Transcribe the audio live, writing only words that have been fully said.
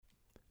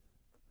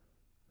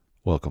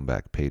Welcome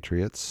back,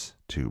 Patriots,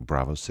 to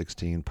Bravo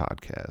 16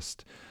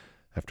 podcast.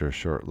 After a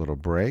short little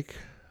break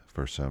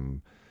for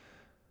some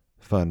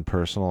fun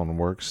personal and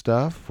work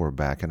stuff, we're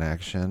back in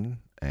action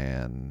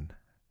and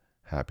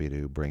happy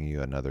to bring you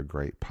another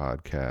great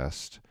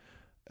podcast,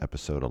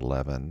 episode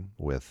 11,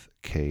 with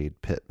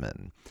Cade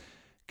Pittman.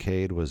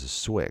 Cade was a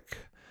SWCC,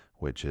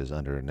 which is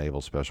under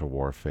Naval Special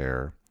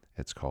Warfare.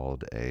 It's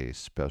called a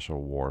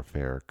Special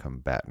Warfare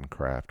Combatant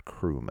Craft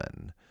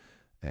Crewman.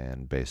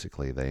 And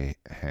basically, they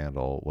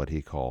handle what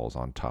he calls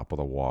on top of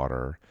the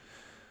water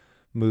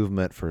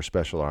movement for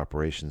special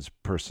operations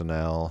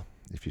personnel.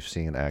 If you've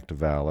seen Act of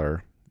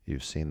Valor,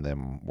 you've seen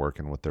them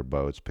working with their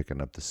boats, picking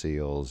up the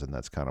SEALs, and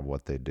that's kind of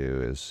what they do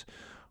is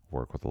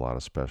work with a lot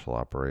of special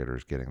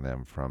operators, getting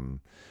them from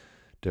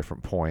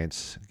different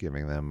points,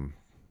 giving them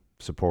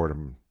support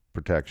and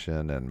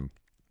protection. And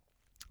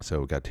so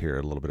we got to hear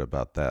a little bit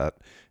about that.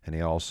 And he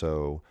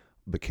also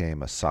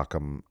became a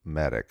SOCOM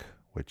medic,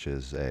 which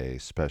is a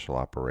special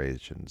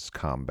operations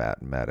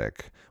combat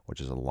medic,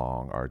 which is a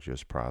long,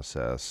 arduous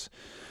process.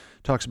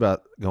 Talks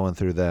about going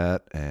through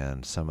that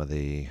and some of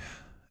the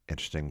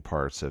interesting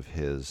parts of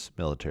his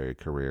military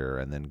career,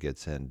 and then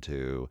gets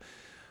into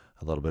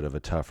a little bit of a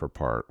tougher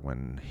part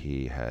when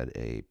he had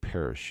a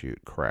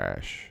parachute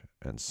crash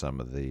and some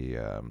of the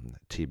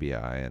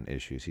TBI and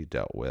issues he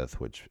dealt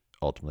with, which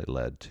ultimately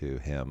led to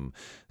him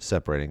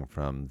separating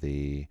from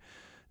the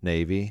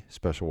Navy,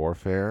 Special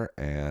Warfare,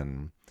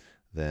 and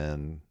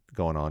then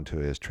going on to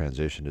his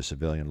transition to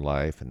civilian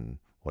life and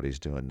what he's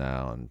doing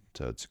now. And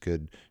so it's a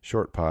good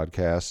short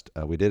podcast.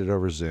 We did it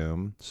over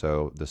Zoom,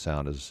 so the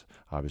sound is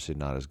obviously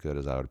not as good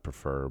as I would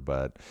prefer,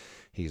 but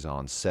he's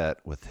on set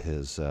with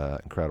his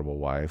incredible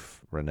wife,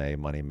 Renee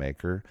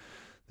Moneymaker,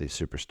 the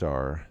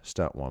superstar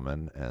stunt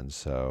woman. And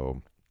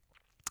so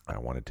I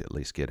wanted to at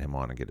least get him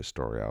on and get a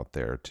story out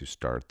there to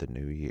start the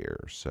new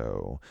year.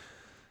 So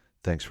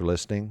thanks for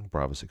listening.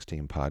 Bravo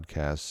 16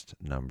 podcast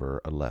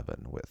number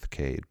 11 with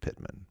Cade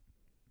Pittman.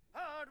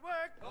 Hard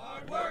work,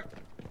 hard work.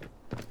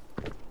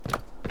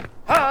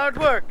 Hard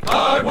work,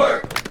 Hard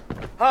work,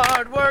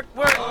 hard work,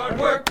 work. hard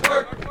work,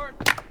 work.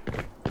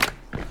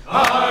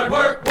 Hard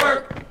work,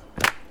 work.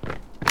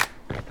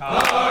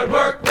 Hard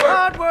work, work.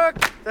 Hard work,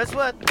 that's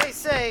what they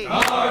say.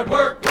 Hard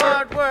work, work.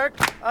 Hard work,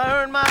 I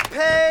earn my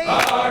pay.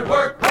 Hard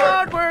work, work.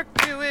 Hard work,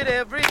 do it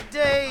every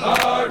day.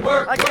 Hard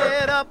work, I work.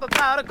 get up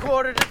about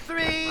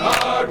 2:45.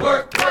 Hard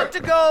work, Got work. to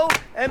go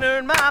and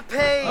earn my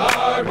pay.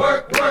 Hard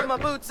work, Put work. my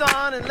boots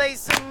on and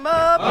lace them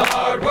up.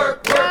 Hard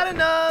work, Got work.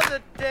 another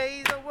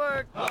day's of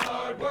work.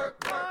 Hard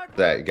work, work.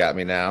 That you got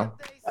me now?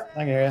 They I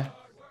can hear you.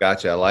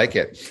 Gotcha. I like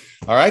it.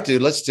 All right,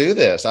 dude, let's do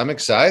this. I'm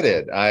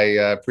excited. I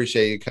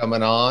appreciate you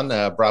coming on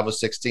Bravo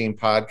 16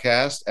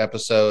 podcast,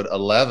 episode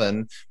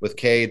 11 with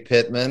Cade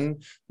Pittman,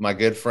 my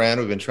good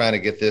friend. We've been trying to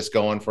get this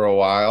going for a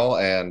while,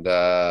 and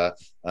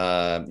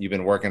you've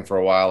been working for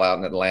a while out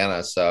in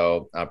Atlanta.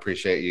 So I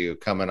appreciate you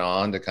coming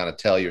on to kind of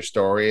tell your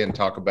story and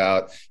talk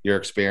about your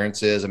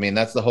experiences. I mean,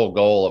 that's the whole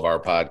goal of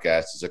our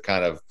podcast, is to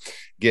kind of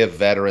give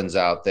veterans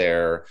out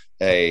there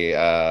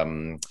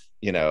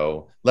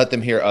let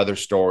them hear other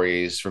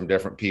stories from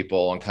different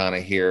people and kind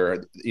of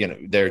hear,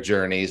 their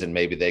journeys, and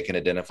maybe they can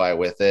identify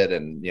with it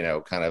and,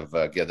 kind of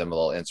give them a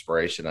little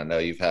inspiration. I know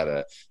you've had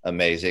an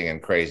amazing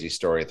and crazy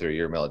story through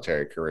your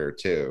military career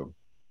too.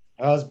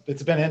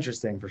 It's been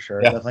interesting for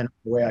sure. Yeah. Definitely not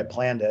the way I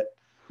planned it.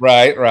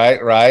 Right.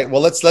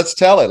 Well, let's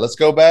tell it. Let's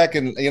go back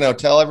and,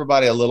 tell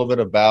everybody a little bit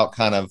about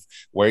kind of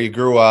where you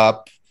grew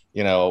up.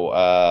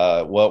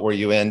 What were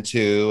you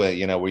into?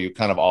 Were you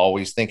kind of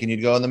always thinking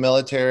you'd go in the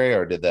military,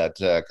 or did that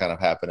kind of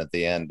happen at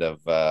the end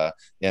of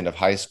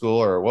high school,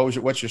 or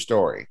what's your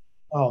story?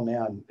 Oh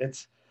man,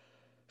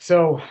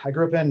 so I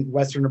grew up in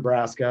Western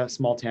Nebraska,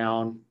 small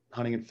town,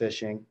 hunting and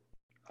fishing.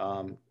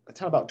 A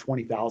town about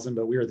 20,000,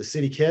 but we were the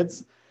city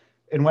kids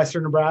in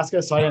Western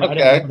Nebraska. So I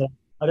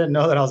didn't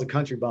know that I was a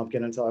country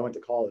bumpkin until I went to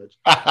college.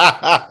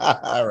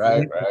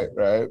 Right.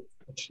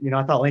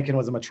 I thought Lincoln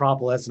was a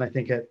metropolis, and I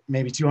think it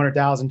maybe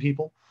 200,000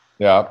 people.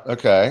 Yeah.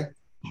 Okay.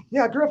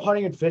 Yeah, I grew up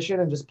hunting and fishing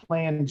and just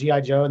playing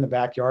G.I. Joe in the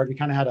backyard. We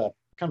kind of had a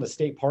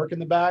state park in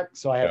the back.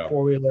 So I had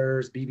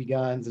four-wheelers, BB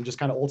guns, and just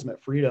kind of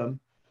ultimate freedom.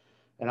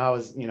 And I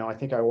was, I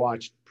think I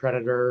watched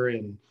Predator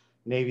and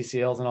Navy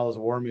SEALs and all those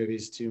war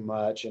movies too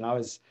much. And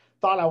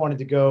thought I wanted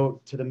to go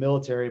to the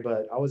military,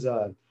 but I was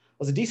a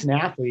decent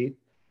athlete.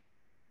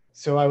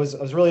 So I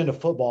was really into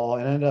football,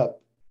 and ended up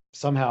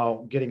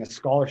somehow getting a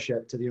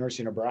scholarship to the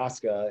University of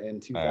Nebraska in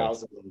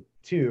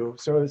 2002.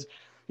 Nice. So it was,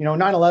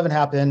 9/11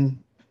 happened,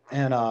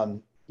 and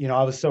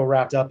I was so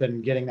wrapped up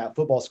in getting that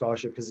football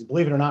scholarship, because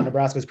believe it or not,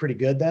 Nebraska was pretty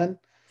good then.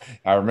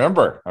 I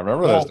remember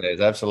those days.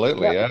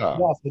 Absolutely. Yeah.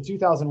 So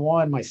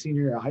 2001, my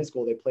senior year of high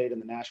school, they played in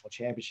the national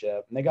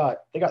championship, and they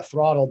got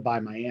throttled by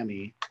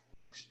Miami,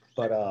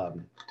 but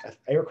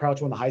Eric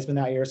Crouch won the Heisman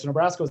that year. So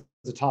Nebraska was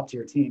a top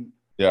tier team.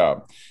 Yeah.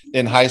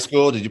 In high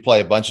school, did you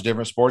play a bunch of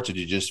different sports, or did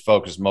you just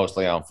focus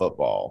mostly on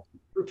football?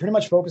 Pretty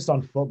much focused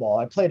on football.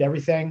 I played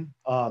everything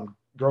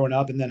growing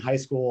up, and then high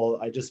school,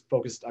 I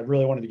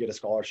really wanted to get a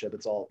scholarship.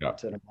 It's all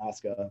to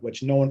Nebraska,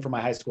 which no one from my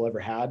high school ever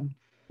had.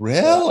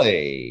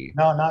 Really?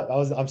 No, not.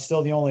 I'm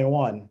still the only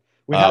one.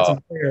 We've had Oh,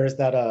 some players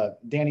that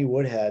Danny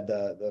Woodhead,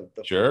 the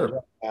sure. running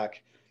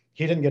back,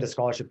 he didn't get a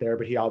scholarship there,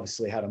 but he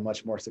obviously had a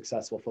much more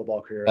successful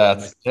football career than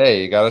That's myself.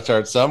 hey, you got to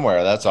start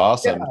somewhere. That's Yeah,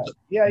 awesome.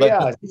 yeah, But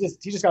yeah.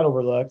 He just got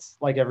overlooked,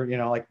 like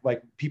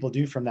like people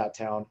do from that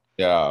town.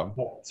 yeah,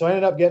 So I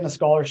ended up getting a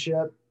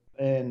scholarship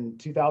in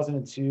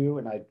 2002,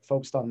 and I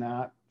focused on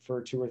that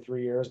for 2 or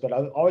 3 years. But I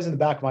was always in the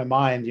back of my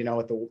mind,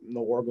 with the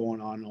war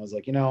going on, I was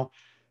like,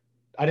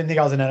 I didn't think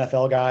I was an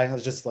NFL guy. I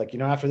was just like,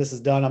 after this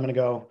is done, I'm gonna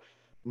go,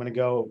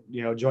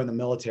 join the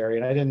military.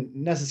 And I didn't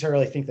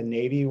necessarily think the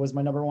Navy was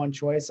my number one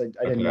choice. I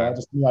didn't know. I okay.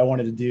 just knew I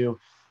wanted to do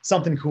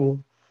something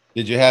cool.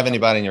 Did you have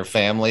anybody in your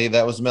family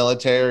that was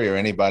military, or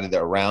anybody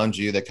that around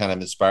you that kind of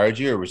inspired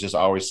you, or was just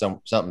always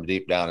something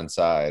deep down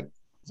inside?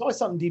 There's always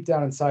something deep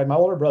down inside. My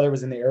older brother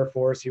was in the Air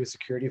Force. He was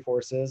security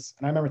forces,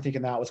 and I remember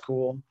thinking that was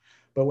cool.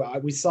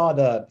 But we saw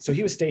so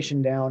he was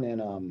stationed down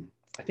in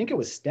I think it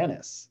was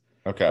Stennis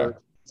Okay. or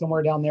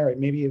somewhere down there.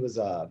 Maybe it was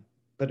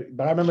but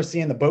I remember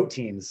seeing the boat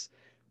teams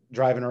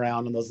driving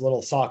around on those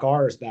little Sock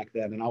R's back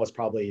then, and I was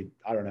probably,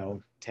 I don't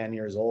know, 10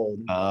 years old.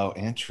 Oh,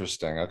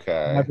 interesting. My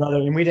Okay. brother,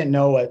 and we didn't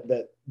know what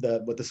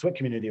the SWIT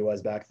community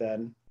was back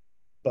then.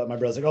 But my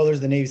brother's like, oh,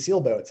 there's the Navy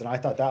SEAL boats, and I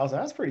thought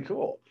that's pretty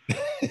cool.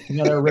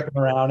 They're ripping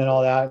around and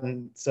all that,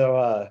 and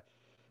so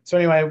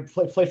anyway,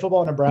 I played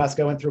football in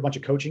Nebraska. Went through a bunch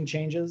of coaching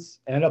changes.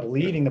 Ended up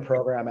leaving the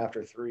program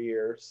after 3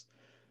 years,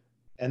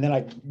 and then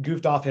I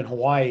goofed off in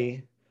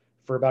Hawaii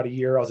for about a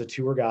year. I was a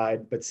tour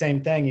guide, but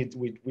same thing.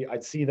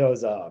 I'd see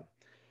those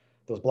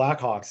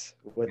Blackhawks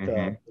with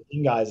Mm-hmm. the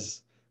team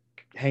guys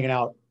hanging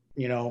out,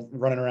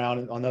 running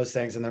around on those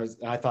things. And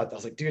I thought, I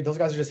was like, dude, those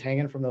guys are just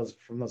hanging from those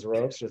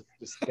ropes, just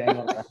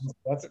dangling around.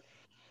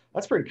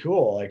 That's pretty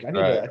cool. Like I need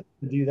Right.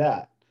 to do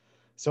that.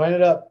 So I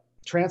ended up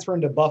transferring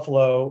to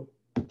Buffalo,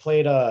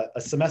 played a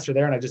semester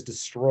there, and I just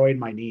destroyed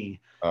my knee.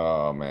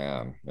 Oh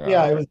man.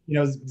 Yeah, it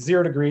was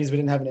 0 degrees. We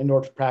didn't have an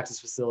indoor practice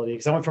facility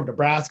because I went from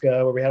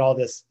Nebraska where we had all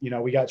this,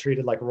 we got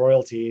treated like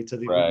royalty to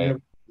the Right.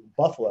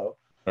 Buffalo,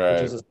 which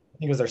Right. was I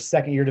think it was their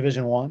second year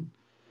Division I.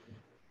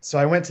 So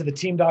I went to the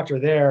team doctor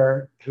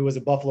there, who was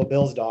a Buffalo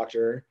Bills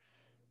doctor,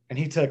 and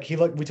we took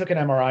an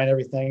MRI and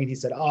everything, and he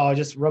said, "Oh,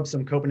 just rub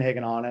some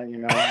Copenhagen on it,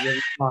 you'll be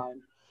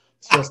fine.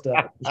 It's just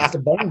a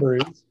bone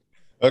bruise."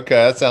 Okay,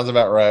 that sounds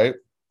about right.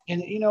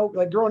 And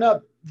like growing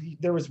up,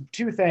 there was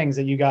two things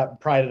that you got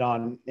prided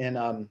on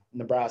in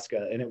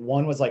Nebraska, and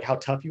one was like how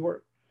tough you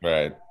were,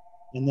 Right.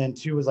 and then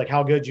two was like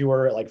how good you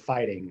were at like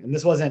fighting. And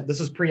this was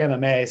pre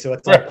MMA, so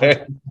it's like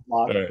Right.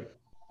 Right.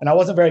 and I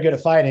wasn't very good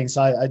at fighting,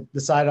 so I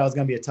decided I was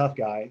going to be a tough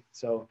guy.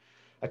 So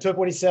I took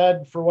what he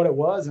said for what it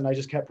was, and I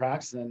just kept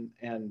practicing.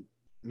 And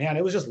man,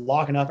 it was just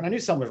locking up, and I knew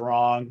something was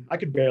wrong. I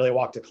could barely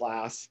walk to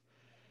class.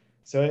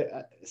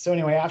 So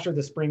anyway, after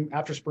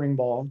spring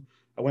ball,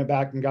 I went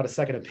back and got a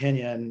second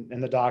opinion,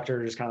 and the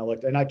doctor just kind of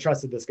looked, and I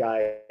trusted this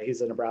guy.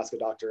 He's a Nebraska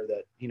doctor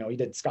that he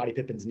did Scottie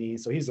Pippen's knee,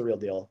 so he's the real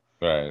deal.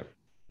 Right.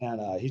 And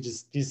he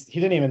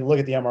didn't even look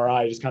at the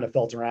MRI. He just kind of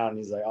felt around, and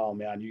he's like, "Oh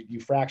man, you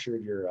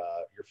fractured your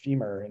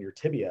femur and your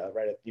tibia,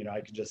 right?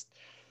 I could just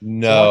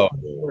No.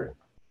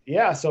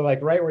 yeah. So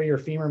like right where your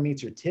femur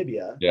meets your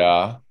tibia,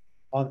 Yeah.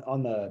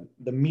 on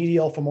the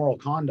medial femoral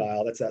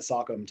condyle, that's that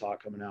sock'em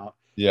talk coming out.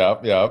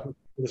 Yep. Yep.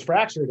 It was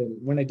fractured,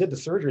 and when they did the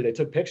surgery, they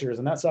took pictures,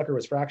 and that sucker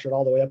was fractured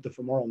all the way up the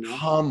femoral nerve.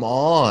 Come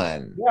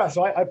on. Yeah.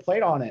 So I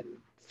played on it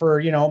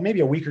for maybe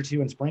a week or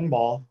two in spring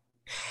ball.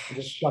 I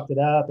just sucked it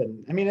up,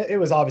 and I mean it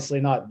was obviously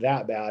not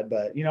that bad,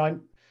 but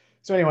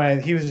so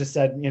anyway, he was just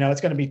said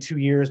it's going to be 2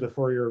 years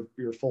before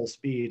you're full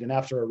speed, and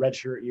after a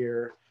redshirt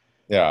year,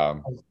 Yeah.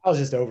 I was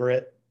just over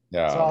it.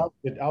 Yeah. So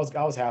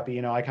I was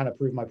happy. I kind of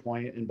proved my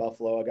point in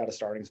Buffalo. I got a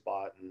starting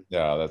spot, and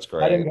Yeah. That's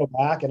I didn't great. go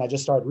back, and I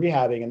just started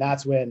rehabbing, and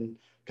that's when,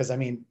 because I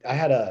mean I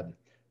had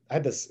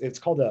this. It's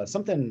called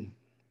something.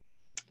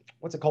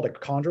 What's it called? A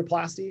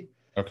chondroplasty.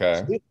 Okay.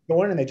 So they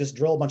go in and they just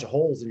drill a bunch of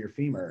holes in your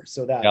femur,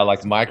 so that Yeah,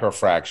 like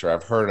microfracture.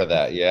 I've heard of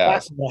that. Yeah.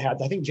 that's what I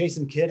had. I think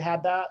Jason Kidd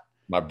had that.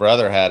 My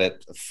brother had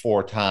it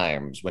 4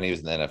 times when he was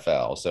in the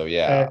NFL. So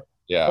yeah.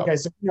 Yeah. Okay,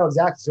 so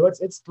exactly. So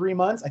it's 3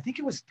 months. I think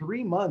it was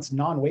 3 months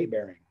non-weight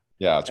bearing,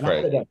 Yeah. It's and I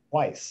had great. it done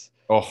twice.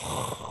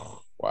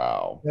 Oh,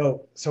 wow.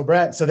 So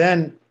Brett. So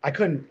then I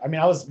couldn't. I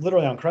mean, I was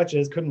literally on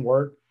crutches, couldn't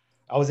work.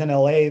 I was in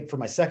LA for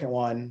my second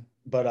one,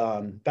 but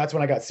that's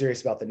when I got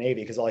serious about the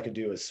Navy because all I could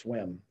do was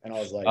swim, and I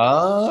was like,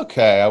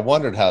 Okay. I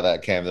wondered how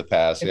that came to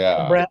pass. and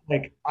Yeah. Brett,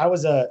 like I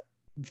was a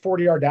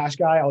 40-yard dash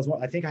guy.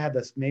 I think I had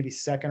this maybe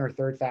second or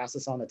third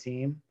fastest on the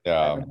team at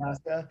Yeah.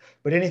 Nebraska.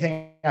 But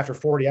anything after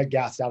 40, I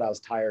gassed out. I was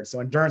tired.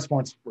 So endurance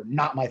sports were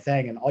not my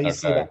thing. And all you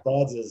see Okay. about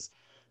buds is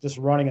just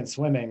running and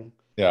swimming.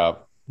 Yeah.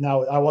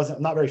 Now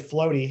I'm not very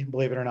floaty,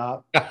 believe it or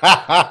not. But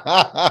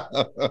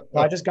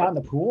I just got in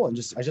the pool and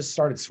I just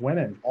started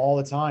swimming all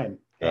the time.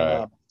 And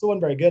Right. still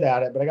wasn't very good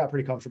at it, but I got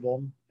pretty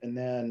comfortable. And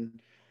then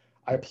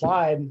I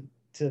applied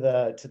to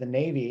the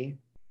Navy.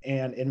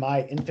 And in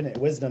my infinite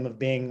wisdom of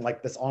being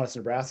like this honest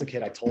Nebraska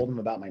kid, I told him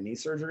about my knee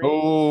surgery.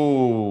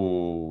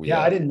 Oh,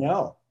 Yeah, I didn't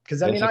know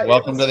because I They mean, said,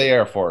 welcome to the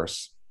Air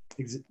Force.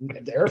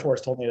 the Air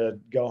Force told me to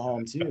go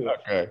home too.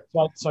 Okay.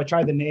 So I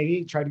tried the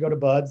Navy, tried to go to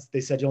Buds.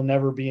 They said, you'll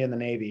never be in the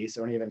Navy,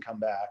 so don't even come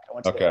back. I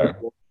went to the Air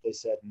Force. They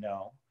said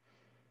no.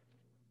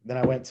 Then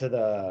I went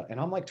to and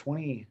I'm like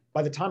 20.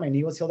 By the time my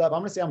knee was healed up, I'm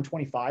going to say I'm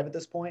 25 at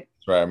this point.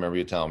 That's right. I remember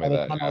you telling me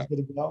that. I was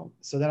good to go.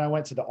 So then I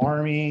went to the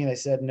Army, and they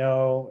said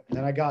no. And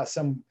then I got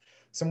some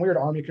weird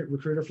Army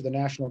recruiter for the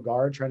National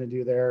Guard trying to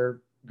do their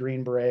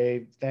Green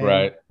Beret thing.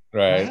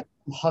 Right.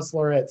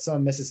 Hustler at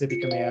some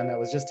Mississippi command that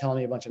was just telling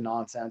me a bunch of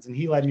nonsense, and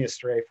he led me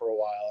astray for a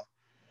while.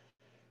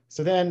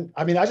 So then,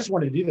 I just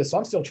wanted to do this. So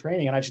I'm still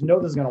training, and I just know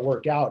this is going to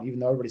work out, even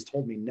though everybody's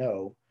told me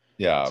no.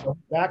 Yeah. So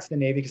back to the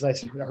Navy, because I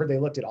heard they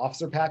looked at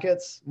officer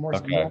packets more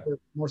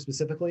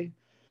specifically.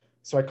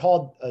 So I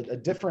called a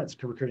different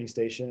recruiting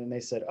station, and they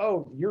said,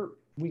 "Oh,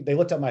 they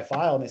looked at my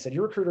file, and they said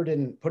your recruiter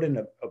didn't put in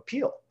an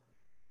appeal."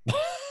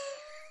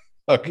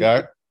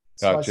 Okay.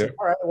 So I said,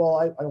 "All right,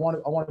 well, I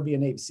want to be a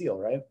Navy SEAL,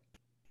 right?"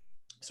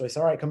 So I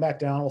said, "All right, come back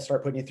down. We'll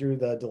start putting you through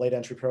the delayed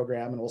entry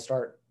program, and we'll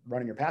start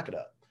running your packet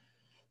up."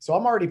 So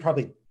I'm already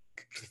probably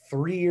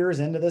 3 years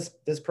into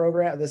this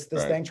program, this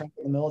thing, trying to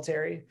get in the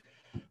military.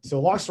 So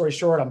long story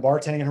short, I'm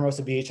bartending in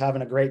Hermosa Beach,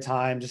 having a great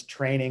time, just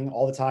training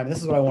all the time. And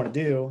this is what I want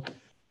to do.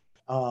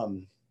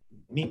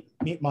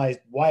 Meet my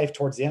wife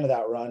towards the end of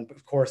that run, but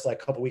of course,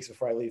 like a couple weeks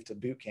before I leave to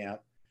boot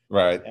camp.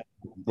 Right.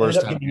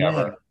 Worst time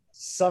ever.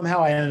 Somehow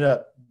I ended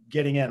up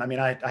getting in.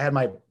 I had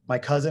my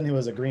cousin who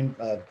was a Green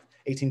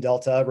 18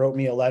 Delta wrote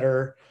me a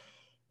letter,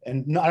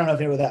 and I don't know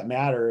if any of that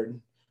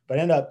mattered, but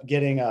I ended up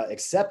getting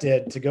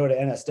accepted to go to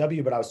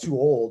NSW, but I was too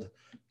old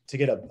to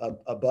get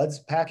a Buds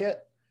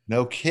packet.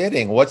 No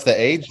kidding. What's the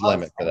age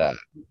limit for that?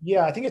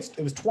 Yeah, I think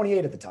it was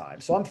 28 at the time.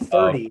 So I'm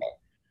 30.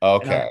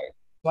 Okay.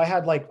 So I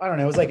had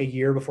it was like a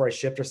year before I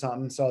shipped or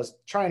something. So I was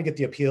trying to get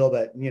the appeal,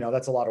 but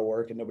that's a lot of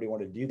work and nobody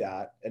wanted to do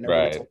that. And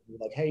everybody told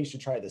me hey, you should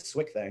try this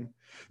SWCC thing.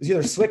 It was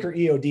either SWCC or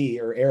EOD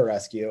or air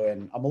rescue.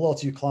 And I'm a little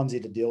too clumsy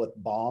to deal with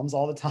bombs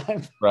all the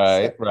time.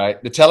 Right.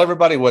 To tell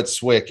everybody what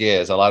SWCC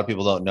is. A lot of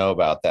people don't know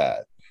about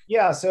that.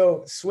 Yeah.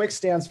 So SWCC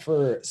stands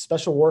for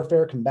Special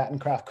Warfare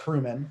Combatant Craft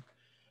Crewman.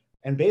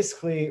 And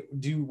basically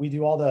we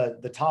do all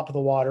the top of the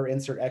water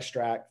insert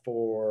extract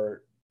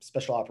for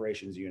special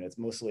operations units,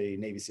 mostly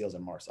Navy SEALs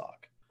and MARSOC.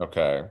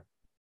 Okay.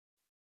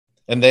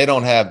 And they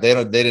didn't have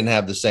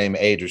the same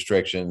age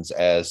restrictions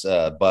as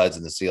Buds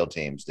and the SEAL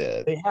teams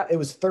did. It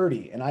was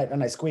 30, and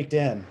I squeaked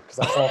in because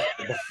I saw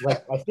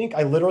I think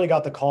I literally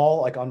got the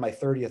call on my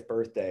 30th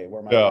birthday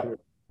where my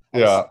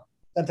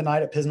spent the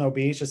night at Pismo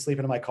Beach, just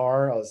sleeping in my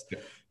car. I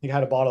think I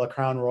had a bottle of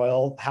Crown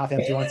Royal, half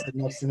empty one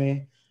sitting next to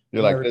me.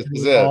 You're like, this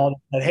is it.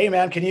 Said, hey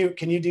man, can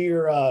you do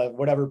your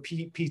whatever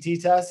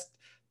PT test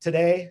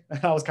today?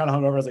 And I was kind of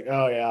hungover. I was like,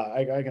 oh yeah,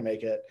 I can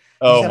make it.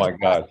 Oh my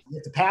God. You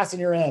have to pass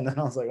and you're in. And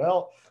I was like,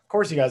 well, of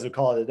course you guys would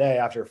call it a day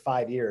after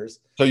 5 years.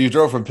 So you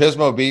drove from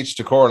Pismo Beach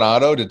to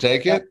Coronado to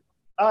take it?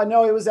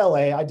 No, it was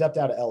LA. I dumped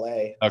out of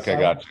LA. Okay, so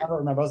gotcha. I don't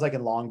remember. I was like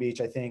in Long Beach,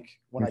 I think,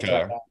 when I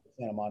checked out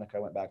Santa Monica. I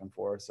went back and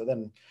forth. So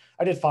then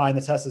I did fine.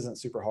 The test isn't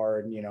super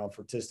hard,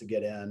 for just to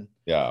get in.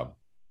 Yeah.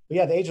 But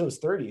yeah, the age was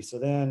 30. So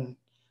then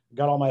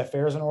got all my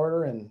affairs in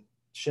order and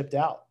shipped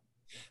out.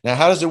 Now,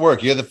 how does it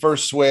work? You're the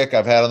first SWCC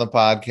I've had on the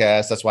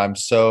podcast. That's why I'm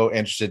so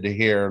interested to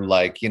hear,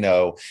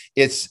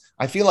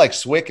 I feel like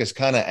SWCC is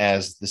kind of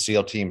as the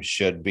SEAL team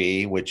should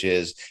be, which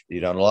is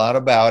you don't know a lot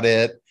about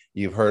it.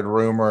 You've heard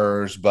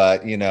rumors,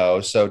 but,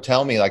 so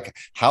tell me,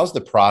 how's the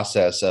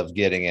process of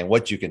getting in,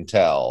 what you can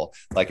tell,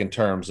 in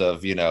terms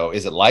of,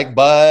 is it like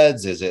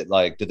Buds? Is it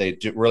do they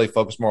really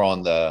focus more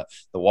on the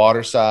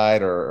water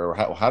side or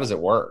how does it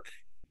work?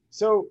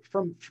 So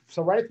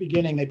right at the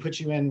beginning, they put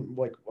you in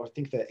I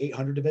think the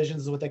 800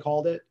 divisions is what they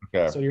called it.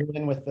 Okay. So you're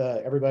in with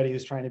everybody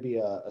who's trying to be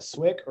a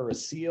SWCC or a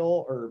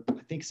SEAL or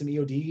I think some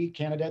EOD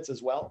candidates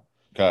as well.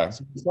 Okay.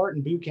 So you start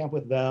in boot camp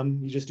with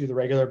them. You just do the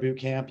regular boot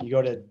camp. You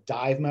go to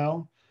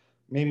DiveMo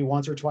maybe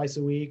once or twice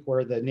a week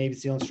where the Navy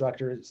SEAL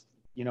instructors,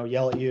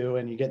 yell at you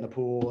and you get in the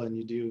pool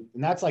and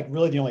and that's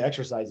really the only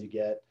exercise you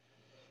get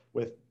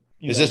with.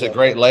 Is this at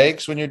Great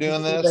Lakes when you're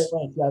doing this?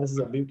 Yeah, this is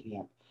a boot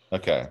camp.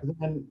 Okay.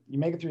 And you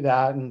make it through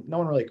that, and no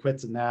one really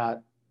quits in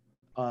that.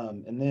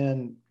 And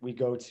then we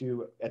go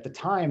to, at the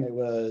time, it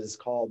was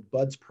called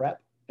Buds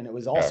Prep, and it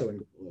was also in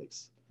Great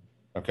Lakes.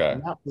 Okay.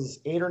 And that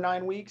was 8 or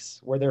 9 weeks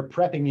where they're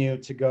prepping you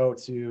to go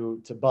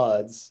to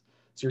Buds.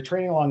 So you're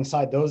training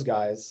alongside those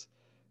guys,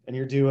 and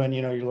you're doing,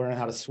 you're learning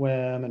how to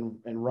swim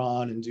and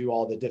run and do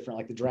all the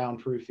different, the drown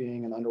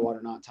proofing and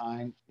underwater knot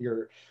tying.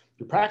 You're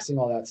practicing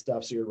all that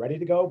stuff, so you're ready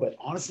to go. But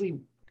honestly,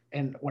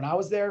 and when I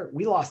was there,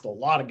 we lost a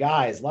lot of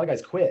guys. A lot of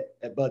guys quit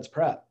at Buds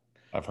Prep.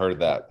 I've heard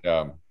that.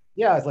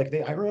 Yeah, it's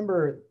I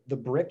remember the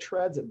brick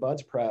treads at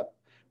Buds Prep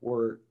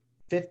were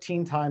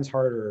 15 times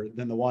harder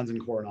than the ones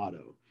in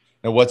Coronado.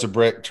 And what's a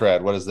brick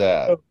tread? What is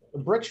that? So a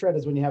brick tread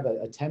is when you have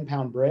a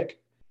 10-pound brick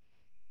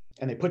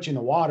and they put you in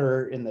the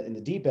water in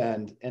the deep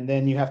end, and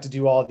then you have to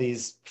do all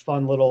these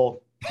fun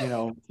little,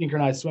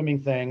 synchronized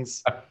swimming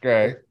things.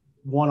 Okay.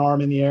 One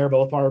arm in the air,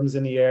 both arms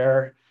in the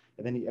air,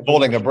 and then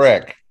holding a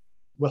brick.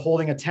 With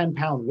holding a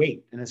 10-pound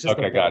weight, and it's just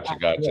okay.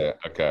 Gotcha.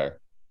 Okay. It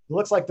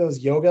looks like those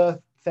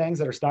yoga things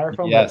that are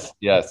styrofoam. Yes, but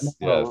yes,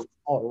 yes.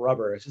 all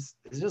rubber. It's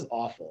just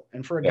awful.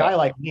 And for a Yeah. guy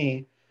like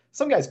me,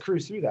 some guys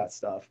cruise through that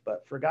stuff,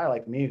 but for a guy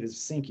like me who's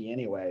sinky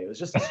anyway, it was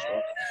just a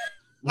struggle.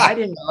 I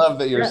didn't. I love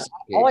that you're.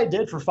 All I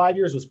did for 5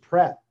 years was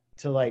prep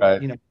to like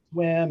Right. you know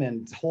swim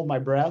and hold my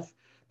breath,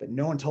 but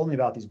no one told me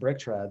about these brick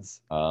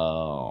treads.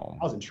 Oh,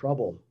 I was in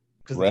trouble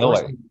because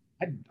really?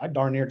 I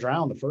darn near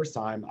drowned the first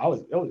time.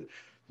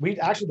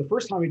 The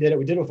first time we did it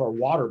with our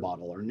water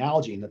bottle, our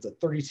Nalgene. That's a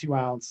 32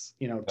 ounce,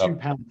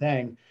 2-pound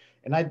thing.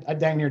 And I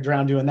dang near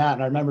drowned doing that.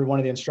 And I remember one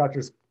of the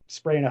instructors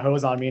spraying a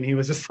hose on me, and he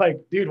was just like,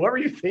 "Dude, what were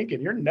you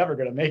thinking? You're never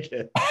gonna make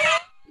it."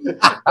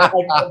 Like,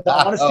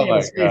 the honesty in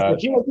his face. Like,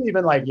 he wasn't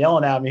even like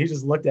yelling at me. He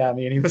just looked at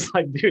me and he was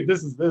like, "Dude,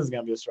 this is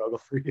gonna be a struggle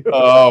for you."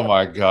 Oh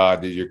my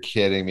God, dude, you're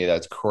kidding me.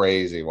 That's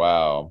crazy.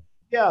 Wow.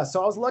 Yeah,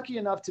 so I was lucky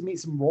enough to meet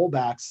some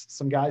rollbacks,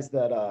 some guys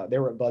that they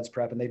were at Bud's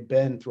Prep and they've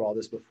been through all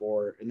this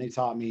before, and they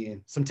taught me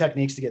some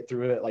techniques to get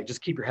through it, like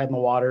just keep your head in the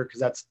water because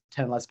that's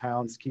 10 less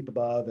pounds to keep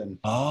above. And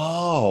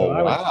Oh, so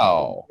I would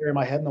wow. carry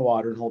my head in the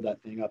water and hold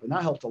that thing up, and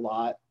that helped a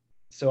lot.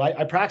 So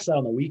I practiced that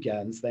on the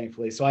weekends,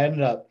 thankfully. So I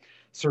ended up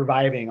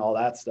surviving all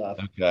that stuff.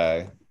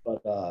 Okay.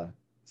 But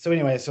so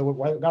anyway, so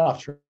I got off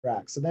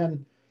track. So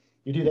then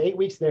you do the 8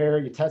 weeks there,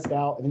 you test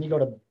out, and then you go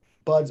to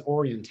Bud's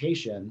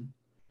orientation,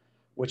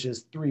 which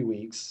is 3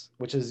 weeks,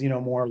 which is,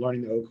 more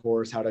learning the O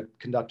course, how to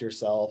conduct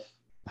yourself,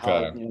 how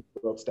the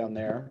ropes down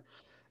there.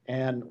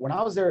 And when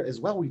I was there as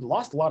well, we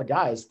lost a lot of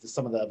guys to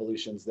some of the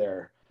evolutions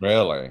there.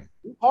 Really?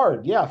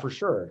 Hard, yeah, for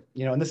sure.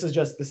 And this is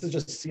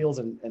just SEALs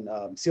and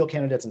SEAL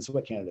candidates and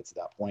SWIT candidates at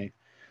that point.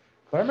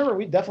 But I remember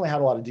we definitely had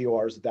a lot of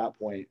DORs at that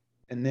point.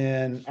 And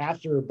then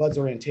after Bud's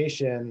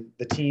orientation,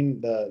 the team,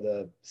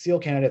 the SEAL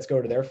candidates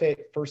go to their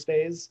first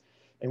phase,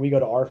 and we go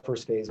to our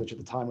first phase, which at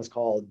the time was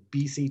called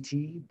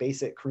BCT,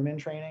 Basic Crewman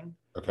Training.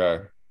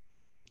 Okay.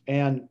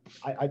 And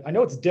I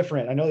know it's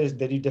different. I know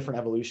they do different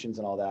evolutions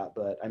and all that,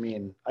 but I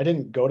mean, I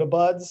didn't go to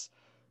Bud's,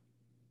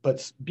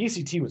 but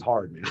BCT was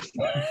hard, man.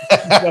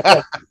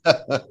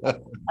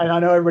 And I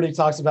know everybody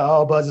talks about,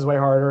 oh, Bud's is way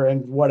harder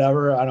and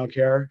whatever. I don't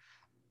care.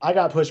 I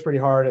got pushed pretty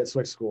hard at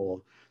SWIC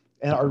school.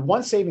 And our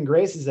one saving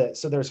grace is that,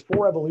 so there's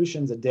 4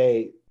 evolutions a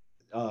day.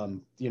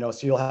 So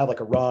you'll have like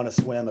a run, a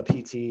swim, a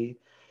PT.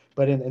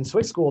 But in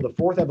SWIC school, the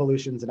 4th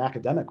evolution is an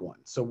academic one.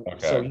 So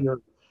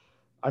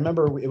I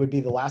remember it would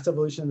be the last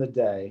evolution of the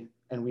day,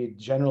 and we'd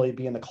generally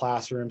be in the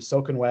classroom,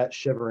 soaking wet,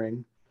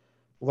 shivering,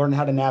 learn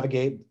how to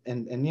navigate,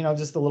 and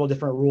just the little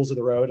different rules of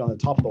the road on the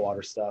top of the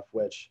water stuff,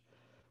 which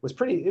was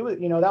pretty. It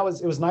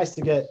was nice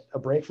to get a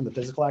break from the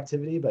physical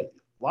activity, but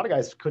a lot of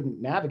guys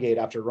couldn't navigate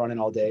after running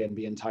all day and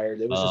being tired.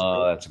 It was just.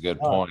 Oh, that's a good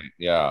point.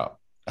 Yeah.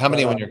 How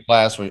many were in your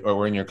class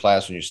were in your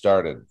class when you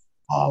started?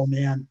 Oh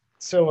man.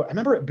 So I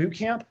remember at boot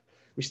camp,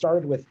 we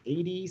started with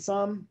 80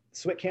 some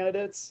SWIT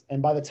candidates.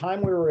 And by the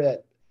time we were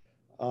at,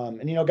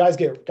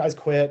 guys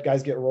quit,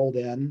 guys get rolled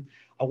in.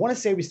 I want to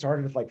say we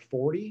started with like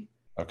 40.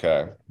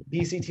 Okay.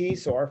 BCT.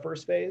 So our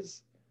first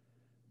phase.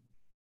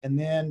 And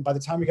then by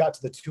the time we got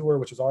to the tour,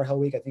 which was our Hell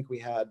Week, I think we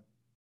had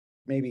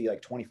maybe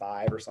like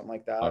 25 or something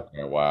like that.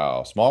 Okay.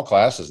 Wow. Small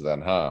classes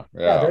then, huh?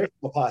 Yeah, very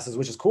small classes,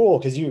 which is cool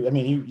because you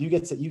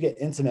get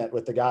intimate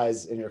with the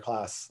guys in your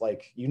class,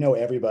 like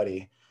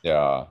everybody.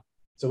 Yeah.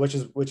 So which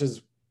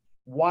is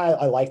why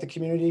I like the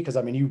community, because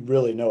you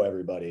really know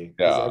everybody.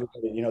 Yeah.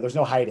 Everybody, there's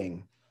no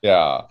hiding.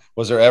 Yeah.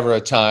 Was there ever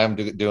a time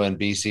doing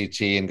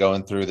BCT and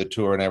going through the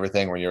tour and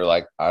everything where you're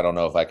like, I don't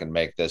know if I can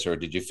make this, or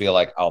did you feel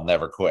like I'll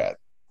never quit?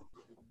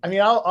 I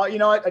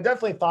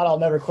definitely thought I'll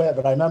never quit,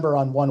 but I remember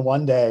on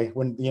one day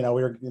when, we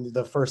were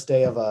the first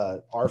day of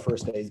our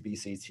first phase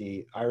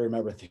BCT, I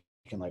remember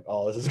thinking like,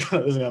 oh, this is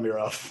gonna be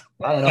rough.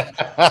 I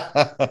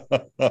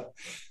don't know.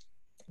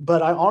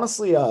 But I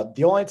honestly,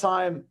 the only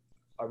time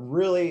I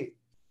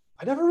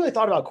never really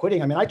thought about quitting.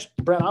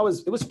 Brent,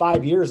 it was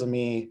 5 years of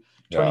me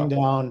turning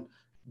down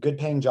good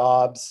paying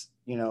jobs,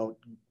 a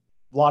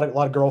lot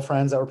of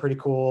girlfriends that were pretty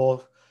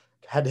cool,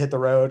 had to hit the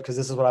road because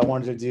this is what I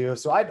wanted to do.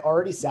 So I'd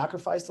already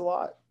sacrificed a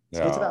lot to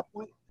get to that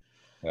point.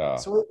 Yeah.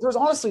 So there's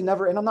honestly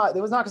never, and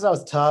it was not because I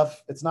was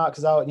tough. It's not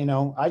because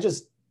I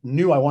just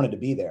knew I wanted to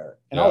be there,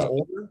 and I was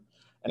older.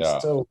 And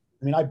so,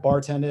 I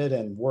bartended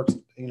and worked,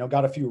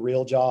 got a few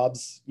real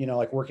jobs,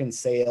 like working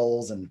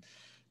sales and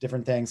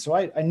different things. So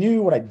I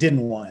knew what I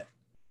didn't want.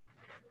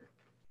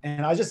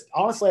 And I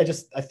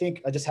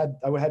think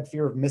I would had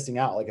fear of missing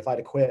out. Like if I'd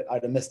have quit,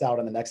 I'd have missed out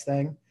on the next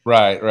thing.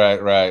 Right.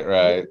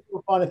 It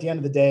was fun at the end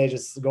of the day,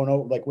 just going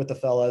over like with the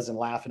fellas and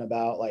laughing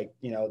about like,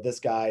 this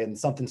guy and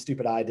something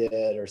stupid I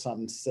did or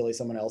something silly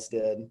someone else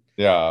did.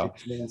 Yeah.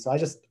 And so I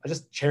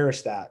just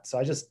cherished that. So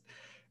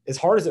as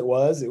hard as it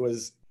was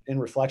in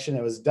reflection,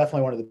 it was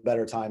definitely one of the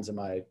better times in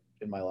my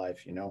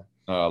life,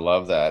 Oh, I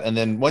love that. And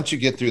then once you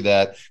get through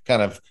that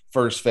kind of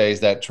first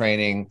phase, that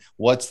training,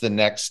 what's the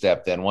next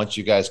step then? Once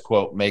you guys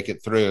quote make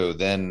it through,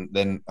 then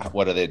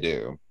what do they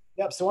do?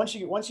 Yep. So once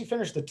you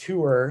finish the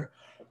tour,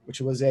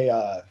 which was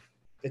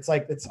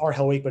it's our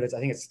Hell Week, but I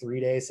think it's 3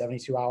 days,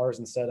 72 hours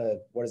instead of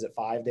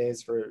 5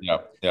 days for.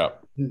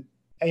 Yep.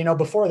 And,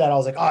 before that, I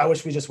was like, oh, I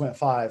wish we just went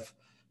 5.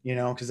 you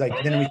know, because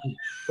like then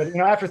but you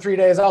know, after 3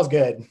 days, I was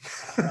good.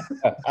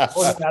 I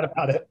wasn't mad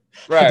about it.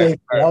 Right.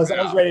 I was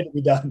ready to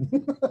be done.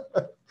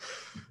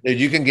 Dude,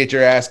 you can get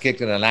your ass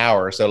kicked in an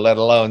hour, so let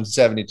alone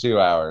 72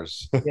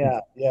 hours. Yeah.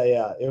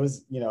 It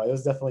was, you know, it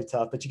was definitely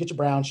tough, but you get your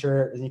brown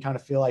shirt and you kind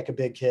of feel like a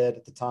big kid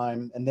at the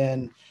time. And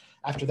then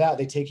after that,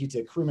 they take you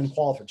to crewman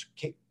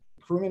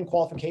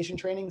qualification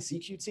training,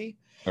 CQT.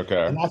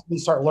 Okay. And that's when you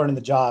start learning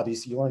the job.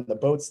 You learn the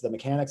boats, the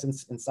mechanics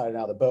inside and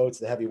out of the boats,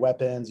 the heavy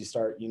weapons. You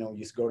start, you know,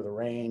 you go to the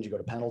range, you go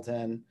to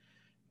Pendleton.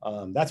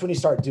 That's when you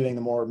start doing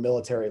the more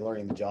military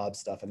learning the job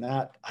stuff. And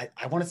that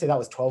I want to say that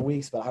was 12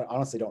 weeks, but I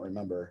honestly don't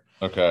remember.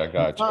 Okay,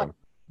 gotcha.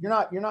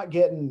 You're not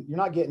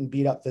getting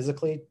beat up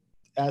physically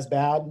as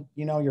bad.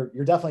 You know,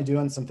 you're definitely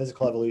doing some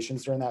physical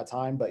evolutions during that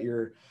time, but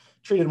you're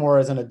treated more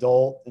as an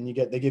adult, and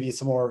they give you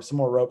some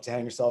more rope to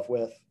hang yourself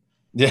with.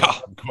 Yeah,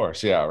 of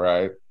course. Yeah,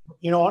 right.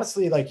 You know,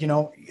 honestly, like, you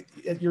know,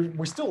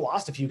 we still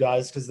lost a few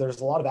guys because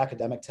there's a lot of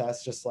academic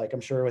tests, just like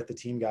I'm sure with the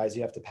team guys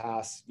you have to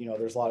pass. You know,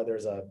 there's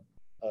a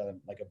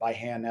like a by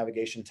hand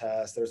navigation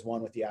test. There's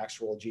one with the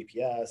actual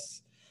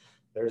GPS.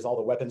 There's all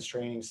the weapons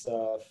training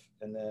stuff.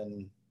 And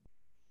then,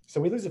 so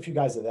we lose a few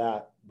guys to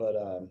that, but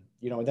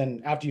you know, and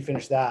then after you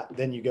finish that,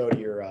 then you go to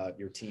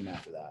your team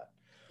after that.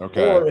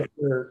 Okay. Or if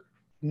you're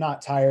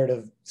not tired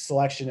of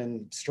selection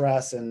and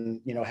stress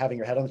and, you know, having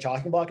your head on the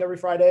chopping block every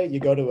Friday, you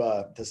go to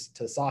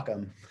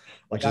SOCM,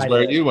 which is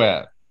where you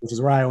went. Which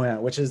is where I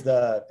went, which is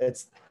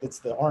it's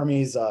the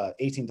Army's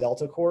 18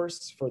 Delta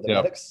course for the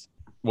medics.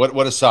 What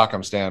does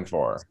SOCM stand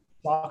for?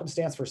 SOCM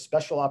stands for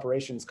Special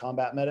Operations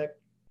Combat Medic.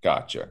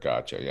 Gotcha.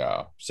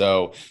 Yeah.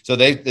 So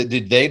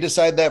did they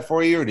decide that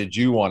for you, or did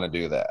you want to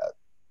do that?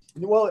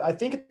 Well, I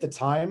think at the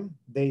time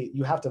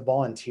you have to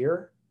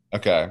volunteer.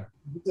 Okay.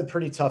 It's a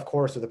pretty tough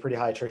course with a pretty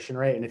high attrition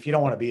rate, and if you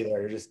don't want to be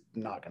there, you're just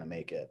not going to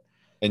make it.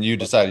 And you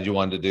decided you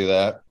wanted to do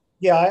that?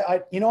 Yeah,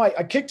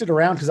 I kicked it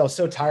around because I was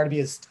so tired to be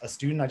a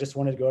student. I just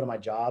wanted to go to my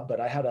job, but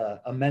I had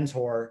a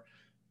mentor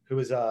who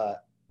was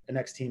an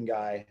ex-team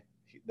guy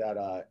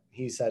that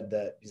he said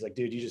that he's like,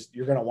 dude,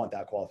 you're going to want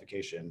that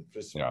qualification.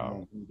 Just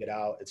when you get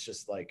out, it's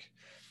just like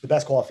the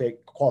best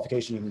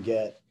qualification you can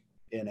get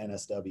in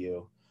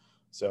NSW.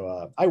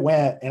 So I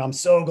went, and I'm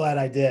so glad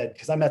I did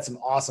because I met some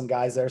awesome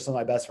guys there. Some of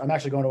my best. I'm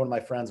actually going to one of my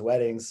friends'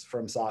 weddings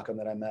from SOCM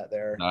that I met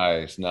there.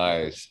 Nice.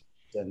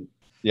 And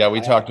yeah,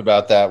 we talked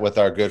about that with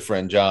our good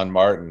friend John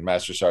Martin,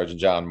 Master Sergeant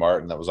John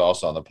Martin, that was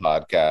also on the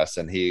podcast.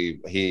 And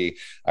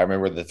I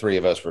remember the three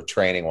of us were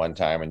training one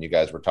time, and you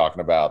guys were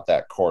talking about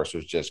that course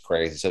was just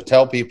crazy. So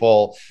tell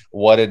people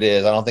what it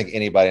is. I don't think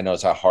anybody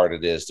knows how hard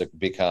it is to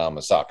become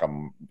a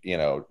SOCM, you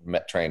know,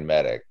 trained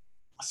medic.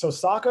 So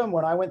SOCM,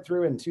 when I went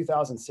through in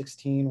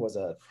 2016,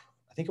 I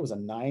think it was a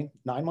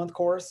 9-month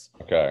course.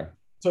 Okay.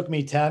 It took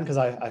me 10 because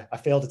I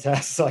failed the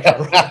test. So I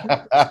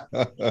got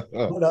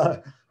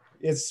but,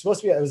 it's supposed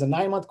to be, it was a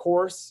 9-month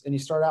course, and you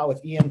start out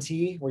with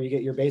EMT, where you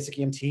get your basic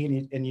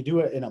EMT, and you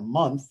do it in a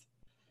month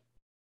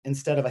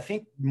instead of, I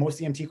think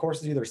most EMT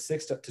courses either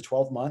 6 to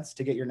 12 months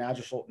to get your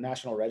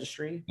national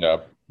registry.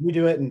 Yep. We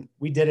did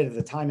it at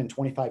the time in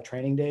 25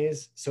 training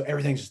days. So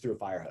everything's just through a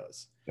fire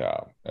hose.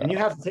 Yeah. And you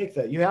have to take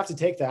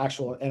the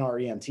actual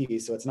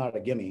NREMT. So it's not a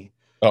gimme.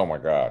 Oh my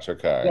gosh.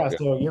 Okay. Yeah.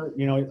 So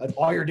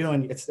all you're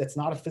doing, it's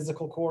not a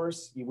physical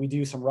course. We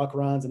do some ruck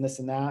runs and this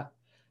and that,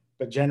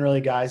 but generally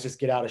guys just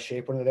get out of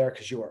shape when they're there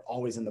because you are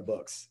always in the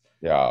books.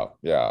 Yeah.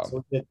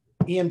 So the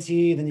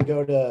EMT, then you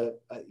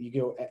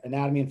go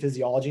anatomy and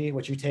physiology,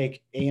 which you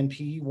take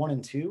A&P 1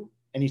 and 2,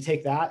 and you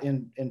take that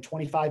in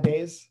 25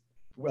 days,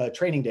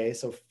 training days.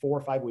 So 4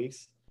 or 5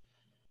 weeks.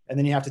 And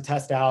then you have to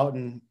test out,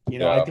 and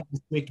I think we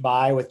squeaked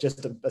by with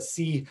just a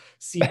C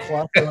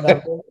plus or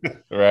whatever.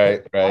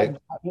 Right. I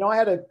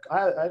had a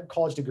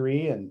college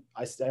degree, and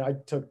I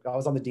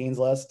was on the dean's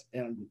list,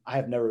 and I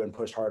have never been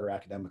pushed harder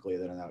academically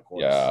than in that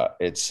course. Yeah,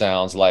 it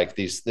sounds like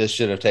this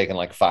should have taken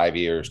like 5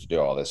 years to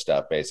do all this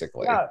stuff,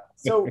 basically. Yeah.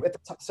 So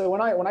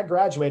when I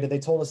graduated, they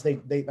told us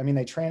they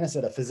train us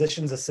at a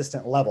physician's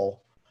assistant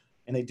level,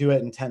 and they do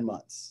it in 10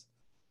 months.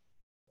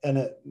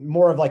 And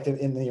more of like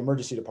in the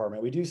emergency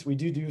department, we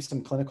do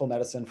some clinical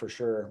medicine for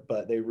sure,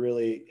 but they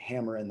really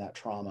hammer in that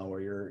trauma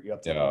where you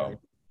have to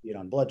get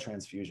on blood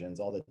transfusions,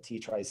 all the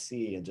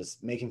T-Tri-C, and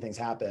just making things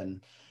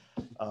happen.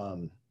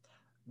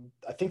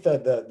 I think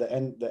that the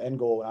end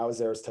goal when I was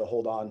there is to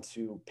hold on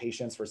to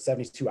patients for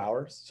 72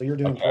 hours. So you're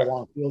doing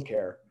prolonged field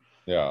care.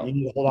 Yeah. You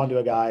need to hold on to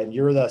a guy, and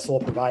you're the sole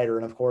provider.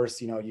 And of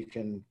course, you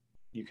can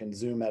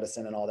Zoom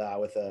medicine and all that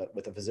with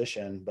a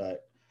physician,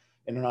 but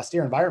in an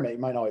austere environment, you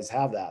might always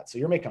have that. So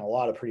you're making a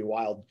lot of pretty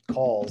wild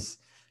calls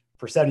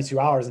for 72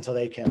 hours until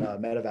they can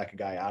medevac a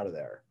guy out of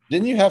there.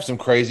 Didn't you have some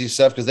crazy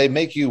stuff? Because they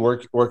make you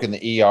work in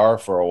the ER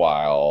for a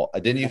while.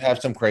 Didn't you have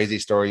some crazy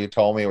story you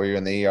told me where you're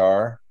in the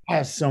ER? I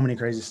have so many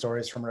crazy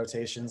stories from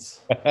rotations.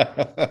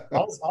 I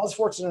was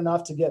fortunate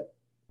enough to get,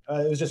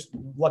 it was just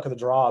luck of the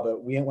draw,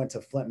 but we went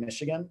to Flint,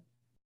 Michigan,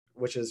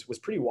 which was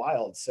pretty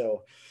wild.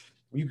 So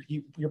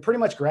you're pretty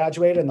much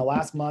graduated, and the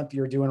last month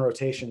you're doing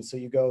rotations. So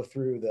you go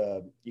through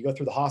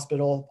the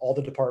hospital, all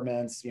the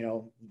departments,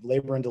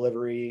 labor and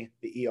delivery,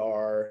 the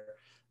ER,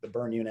 the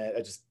burn unit,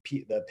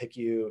 the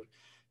PICU,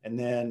 and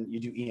then you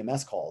do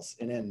EMS calls.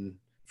 And in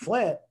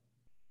Flint,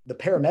 the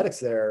paramedics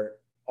there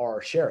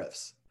are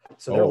sheriffs.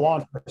 So they're law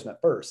enforcement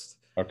first.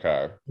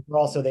 Okay. They're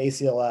also the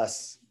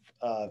ACLS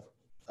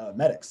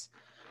medics.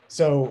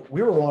 So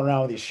we were rolling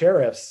around with these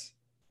sheriffs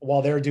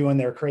while they're doing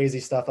their crazy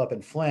stuff up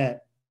in Flint.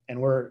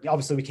 And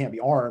obviously we can't be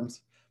armed,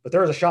 but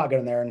there was a shotgun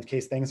in there in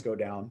case things go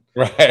down.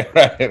 Right.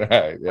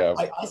 Yeah.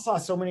 I saw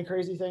so many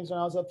crazy things when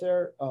I was up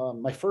there.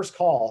 My first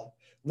call,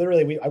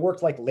 literally, I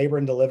worked like labor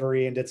and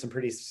delivery and did some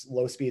pretty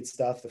low speed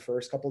stuff the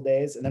first couple of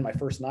days. And then my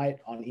first night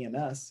on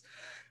EMS,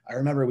 I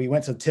remember we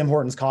went to Tim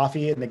Hortons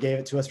Coffee and they gave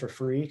it to us for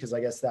free because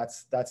I guess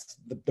that's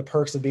the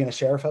perks of being a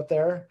sheriff up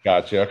there.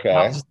 Gotcha.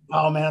 Okay.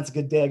 Oh man, it's a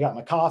good day. I got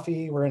my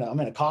coffee. I'm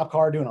in a cop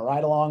car doing a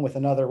ride along with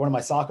one of my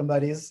Sock'em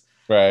buddies.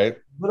 Right.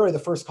 Literally the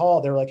first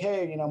call, they were like,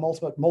 "Hey,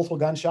 multiple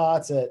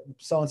gunshots at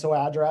so and so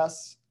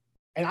address,"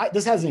 and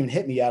this hasn't even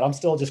hit me yet. I'm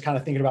still just kind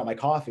of thinking about my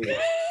coffee.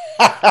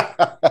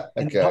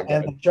 And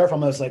the sheriff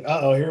almost like,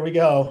 "Uh-oh, here we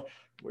go.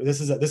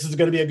 This is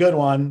going to be a good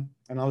one."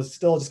 And I was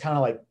still just kind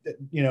of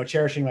like,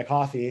 cherishing my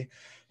coffee.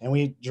 And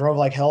we drove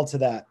like hell to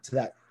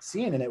that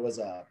scene, and it was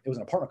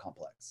an apartment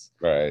complex.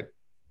 Right.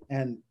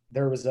 And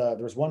there was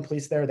one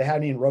police there. They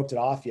hadn't even roped it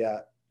off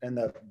yet, and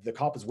the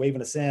cop was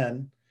waving us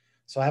in.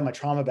 So I had my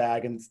trauma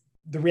bag, and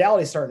the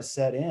reality starting to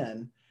set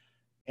in.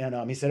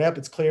 And he said, "Yep,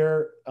 it's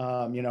clear."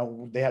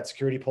 They had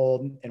security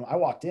pulled, and I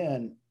walked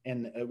in,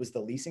 and it was the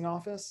leasing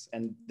office,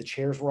 and the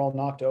chairs were all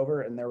knocked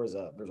over, and there was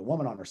a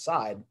woman on her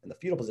side in the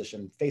fetal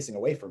position facing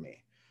away from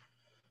me.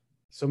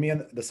 So me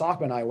and the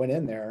SOCMA and I went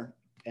in there,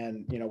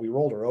 and we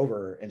rolled her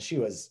over, and she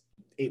was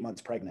 8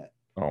 months pregnant.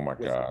 Oh my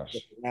gosh!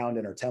 With a round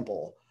in her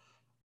temple,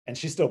 and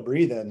she's still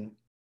breathing.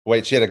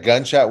 Wait, she had a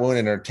gunshot wound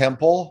in her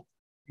temple?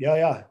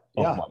 Yeah.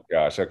 Oh my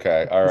gosh!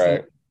 Okay, all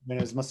right. I mean,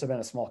 it must have been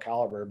a small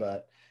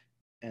caliber,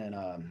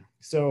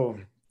 so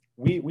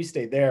we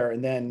stayed there,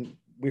 and then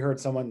we heard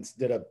someone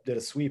did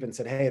a sweep and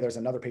said, "Hey, there's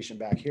another patient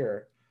back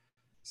here."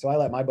 So I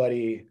let my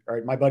buddy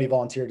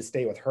volunteered to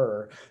stay with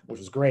her, which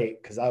was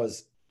great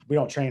because we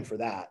don't train for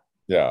that.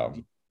 Yeah.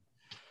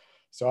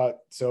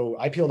 So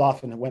I peeled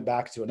off and went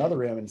back to another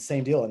room, and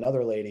same deal.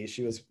 Another lady,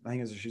 she was in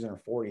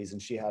her 40s,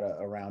 and she had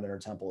a round in her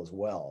temple as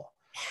well.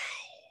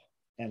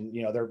 And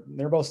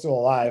they're both still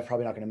alive,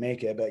 probably not going to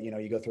make it, but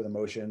you go through the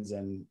motions.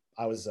 And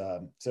I was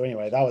so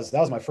anyway, that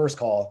was my first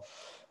call.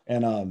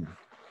 And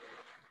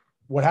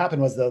what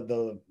happened was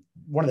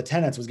one of the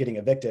tenants was getting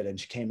evicted, and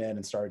she came in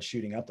and started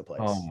shooting up the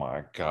place. Oh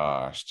my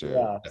gosh, dude,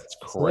 yeah. That's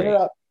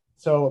crazy.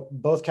 So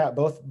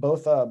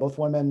both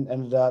women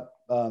ended up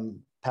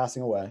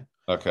passing away.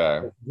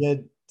 Okay. They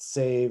did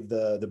save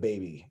the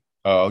baby.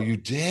 Oh, you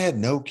did?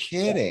 No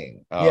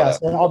kidding. Oh, yeah.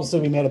 So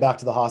obviously we made it back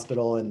to the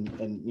hospital, and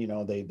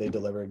they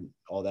delivered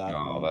all that.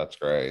 Oh, that's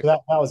great. So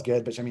that was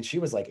good. But I mean, she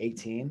was like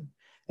 18,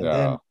 and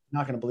then I'm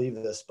not going to believe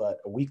this, but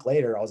a week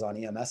later I was on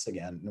EMS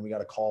again, and we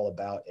got a call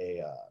about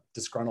a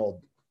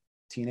disgruntled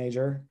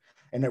teenager,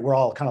 and we're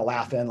all kind of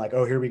laughing like,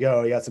 "Oh, here we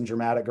go. You got some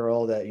dramatic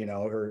girl that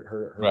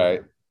her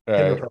right.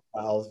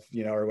 profile,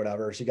 or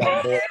whatever. She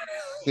got bullet."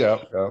 Yeah.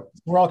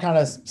 We're all kind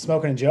of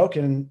smoking and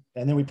joking,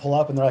 and then we pull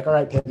up, and they're like, "All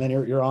right, Pittman,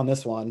 you're on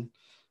this one."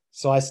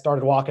 So I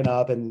started walking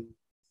up and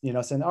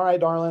saying, "All right,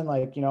 darling,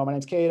 like, my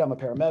name's Kate. I'm a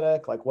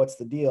paramedic. Like, what's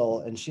the deal?"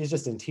 And she's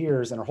just in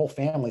tears, and her whole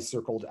family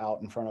circled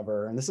out in front of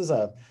her. And this is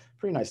a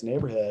pretty nice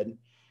neighborhood.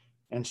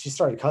 And she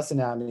started cussing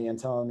at me and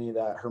telling me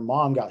that her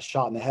mom got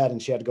shot in the head and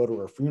she had to go to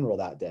her funeral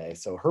that day.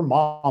 So her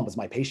mom was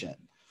my patient.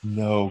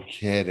 No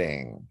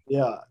kidding.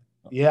 Yeah.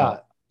 Oh,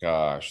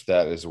 gosh,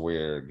 that is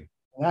weird.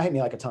 And that hit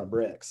me like a ton of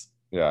bricks.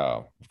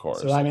 Yeah, of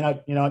course. So I mean,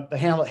 I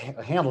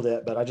handled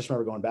it, but I just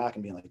remember going back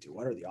and being like, "Dude,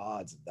 what are the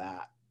odds of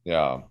that?"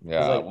 Yeah.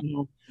 Like,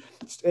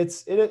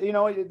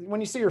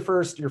 when you see your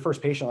first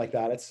patient like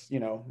that, it's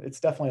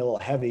definitely a little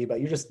heavy,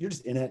 but you're just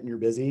in it and you're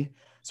busy.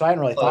 So I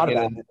hadn't really thought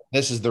about it.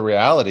 This is the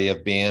reality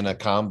of being a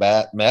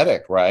combat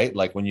medic, right?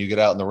 Like when you get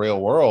out in the real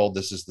world,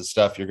 this is the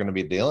stuff you're going to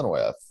be dealing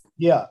with.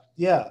 Yeah.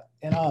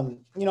 And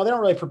they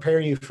don't really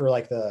prepare you for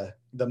like the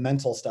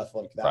mental stuff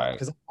like that,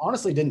 because I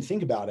honestly didn't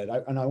think about it.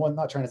 I'm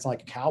not trying to sound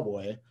like a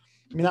cowboy.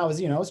 I mean, that was,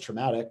 it was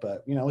traumatic,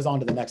 but it was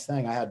on to the next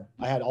thing. I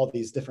had all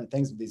these different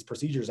things, these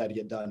procedures I had to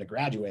get done to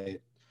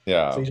graduate.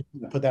 Yeah. So you just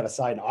put that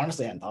aside, and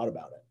honestly, I hadn't thought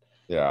about it.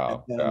 Yeah.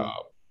 Then,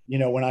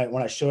 when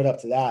I showed up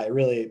to that, it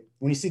really,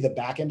 when you see the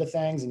back end of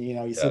things, and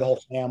you see the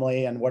whole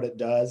family and what it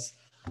does.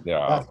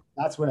 Yeah.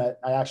 That's when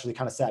I actually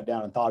kind of sat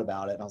down and thought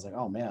about it, and I was like,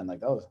 oh man,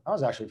 like that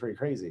was actually pretty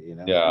crazy,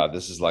 Yeah,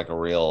 this is like a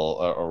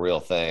real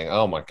thing.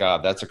 Oh my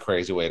God, that's a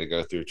crazy way to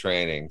go through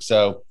training.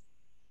 So,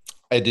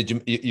 did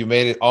you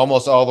made it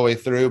almost all the way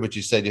through, but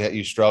you said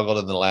you struggled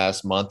in the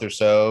last month or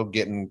so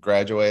getting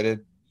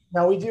graduated?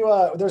 No, we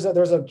do. There's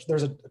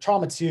a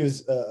trauma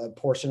 2's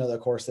portion of the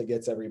course that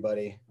gets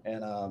everybody,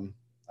 and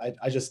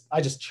I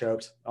just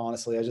choked.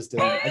 Honestly, I just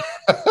didn't.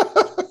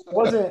 It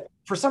wasn't,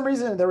 for some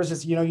reason, there was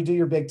just, you do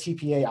your big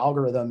TPA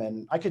algorithm,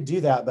 and I could do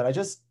that, but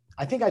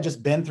I think I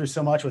just been through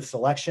so much with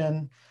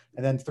selection,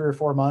 and then 3 or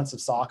 4 months of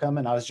SOCM,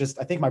 and I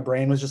think my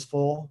brain was just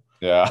full.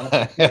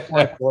 Yeah.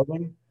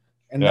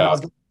 And then I was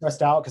getting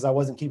stressed out because I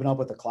wasn't keeping up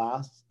with the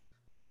class.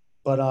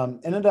 But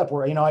ended up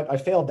where, I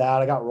failed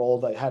that. I got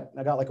rolled. I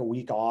got like a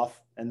week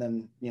off. And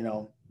then,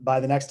 by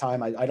the next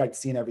time I'd like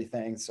seen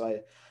everything. So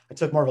I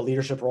took more of a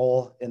leadership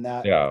role in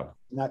that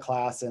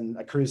class, and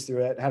I cruised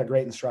through it. Had a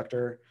great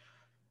instructor,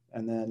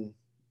 and then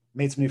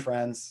made some new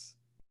friends.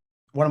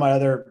 One of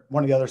the other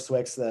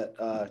SWICs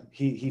that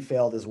he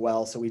failed as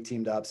well. So we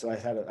teamed up. So I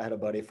had a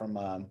buddy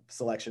from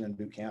selection and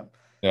boot camp.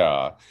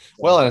 Yeah.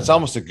 Well, and it's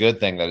almost a good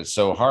thing that it's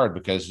so hard,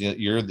 because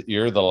you're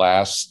the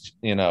last,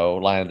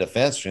 line of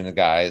defense between the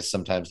guys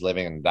sometimes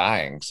living and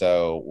dying.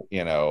 So,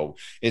 I know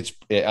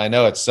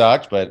it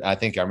sucked, but I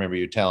think I remember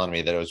you telling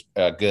me that it was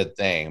a good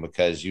thing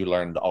because you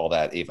learned all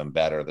that even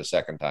better the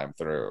second time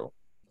through.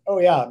 Oh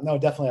yeah, no,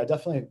 definitely. I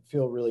definitely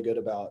feel really good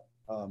about,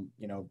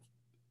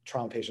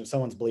 trauma patients.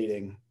 Someone's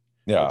bleeding.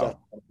 Yeah.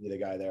 Definitely be the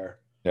guy there.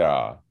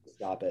 Yeah.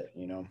 Stop it,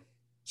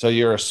 So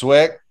you're a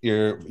SWIC,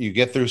 you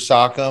get through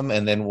SOCM,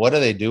 and then what do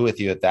they do with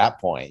you at that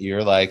point?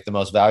 You're like the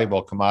most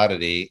valuable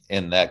commodity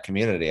in that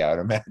community, I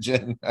would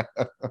imagine.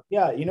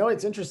 Yeah,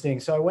 it's interesting.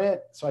 So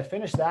I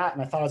finished that,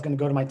 and I thought I was going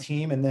to go to my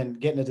team and then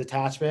get in a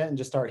detachment and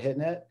just start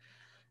hitting it.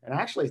 And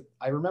actually,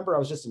 I remember I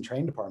was just in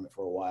training department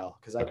for a while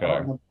because I don't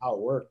remember how it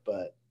worked,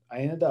 but I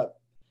ended up.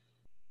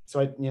 So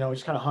I,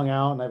 just kind of hung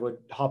out, and I would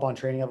hop on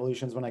Training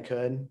Evolutions when I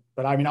could.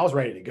 But I mean, I was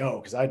ready to go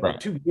because I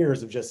had 2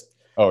 years of just.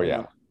 Oh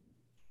yeah.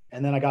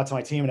 And then I got to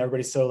my team, and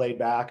everybody's so laid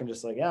back and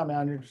just like, yeah,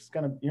 man,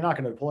 you're not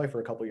going to deploy for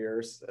a couple of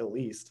years at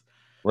least.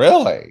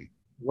 Really?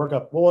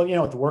 Workup. Well,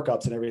 with the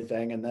workups and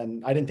everything. And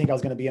then I didn't think I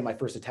was going to be in my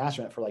first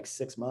attachment for like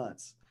 6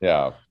 months.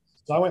 Yeah.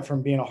 So I went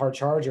from being a hard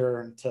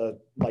charger to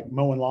like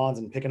mowing lawns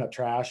and picking up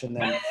trash, and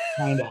then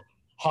kind of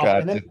hop. Gotcha.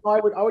 And then I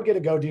would get to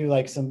go do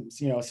like some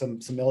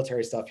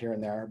military stuff here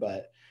and there,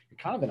 but you're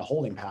kind of in a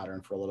holding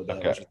pattern for a little bit,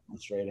 which is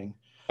frustrating.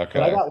 Okay.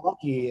 But I got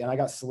lucky, and I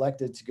got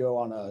selected to go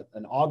on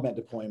an augment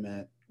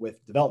deployment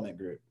with development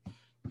group,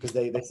 because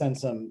they send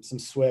some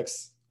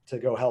SWICs to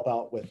go help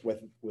out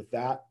with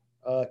that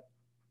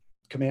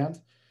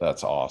command.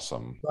 That's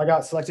awesome. So I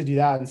got selected to do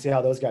that and see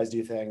how those guys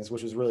do things,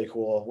 which was really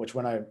cool. Which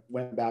when I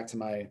went back to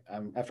my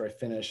after I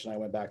finished and I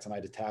went back to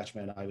my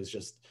detachment, I was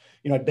just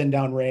I'd been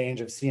down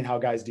range, I've seen how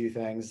guys do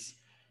things,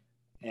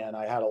 and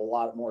I had a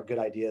lot more good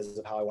ideas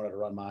of how I wanted to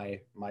run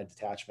my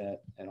detachment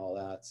and all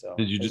that. So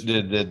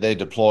did they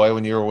deploy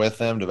when you were with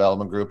them,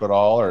 development group at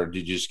all, or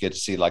did you just get to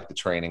see like the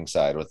training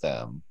side with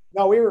them?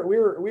 No, we were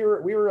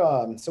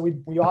so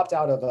we opted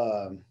out of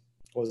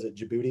what was it,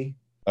 Djibouti?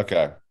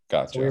 Okay,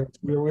 gotcha. So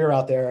we were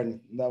out there, and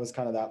that was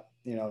kind of that,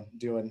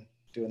 doing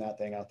that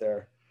thing out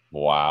there.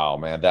 Wow,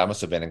 man, that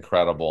must have been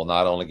incredible.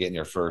 Not only getting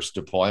your first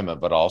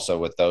deployment, but also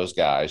with those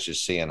guys,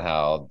 just seeing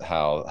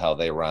how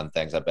they run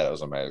things. I bet it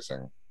was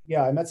amazing.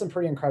 Yeah, I met some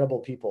pretty incredible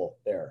people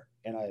there,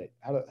 and I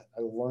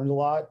learned a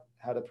lot,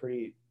 had a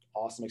pretty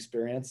awesome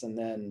experience. And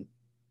then,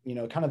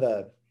 kind of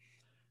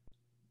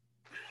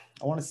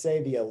I want to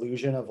say the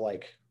illusion of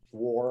like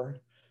war.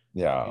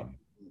 Yeah.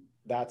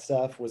 That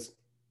stuff was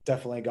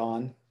definitely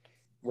gone,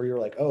 where you're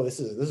like, oh, this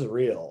is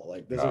real.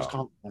 Like there's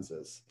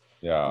consequences.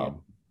 Yeah.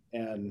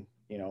 And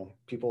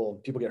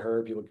people get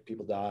hurt,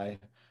 people die,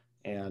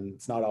 and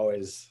it's not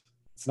always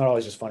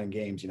just fun and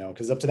games,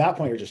 because up to that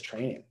point you're just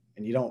training,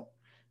 and you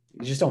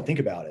just don't think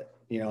about it,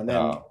 and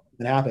then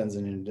it happens,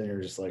 and then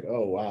you're just like,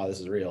 oh wow, this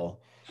is real.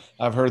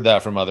 I've heard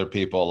that from other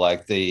people,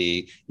 like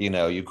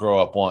you grow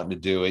up wanting to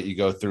do it, you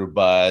go through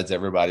buds,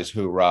 everybody's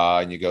hoorah,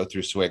 and you go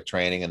through SWIC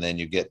training, and then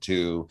you get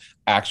to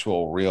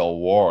actual real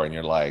war, and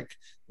you're like,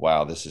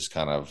 wow, this is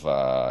kind of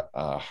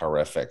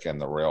horrific, and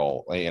the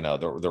real,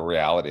 the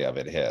reality of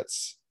it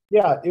hits.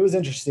 Yeah, it was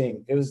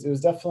interesting. It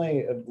was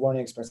definitely a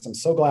learning experience. I'm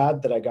so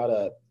glad that I got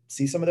to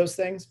see some of those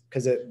things,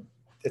 because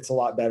it's a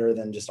lot better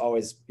than just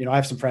always, I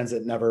have some friends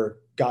that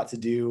never got to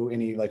do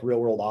any like real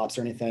world ops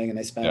or anything, and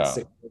they spent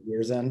 6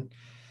 years in.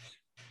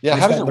 Yeah.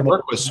 How does it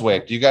work with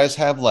SWIC? Do you guys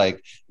have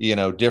like,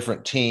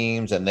 different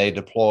teams, and they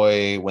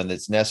deploy when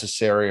it's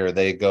necessary, or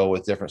they go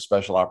with different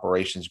special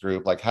operations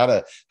group? Like how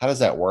does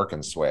that work in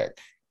SWIC?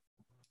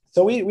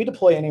 So we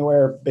deploy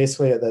anywhere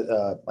basically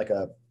that like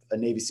a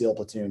Navy SEAL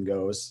platoon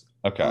goes.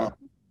 Okay. A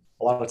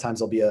lot of times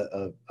there'll be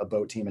a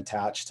boat team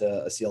attached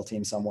to a SEAL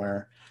team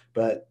somewhere,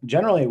 but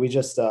generally we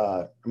just,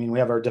 we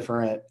have our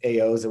different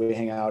AOs that we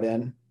hang out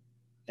in,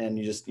 and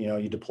you just,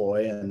 you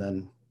deploy, and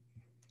then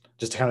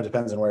just kind of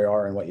depends on where you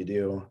are and what you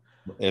do.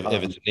 If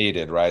it's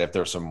needed, right? If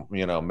there's some,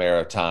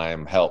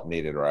 maritime help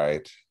needed,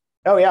 right?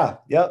 Oh yeah.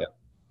 Yep. Yeah.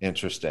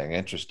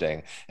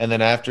 Interesting. And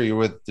then after you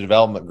were with the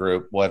development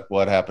group,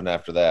 what happened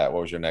after that?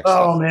 What was your next step?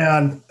 Oh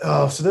man.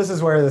 Oh, so this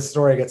is where the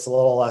story gets a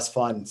little less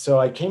fun. So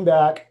I came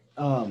back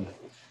from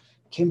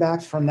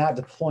that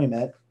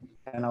deployment,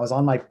 and I was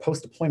on my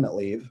post-deployment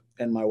leave,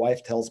 and my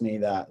wife tells me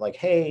that like,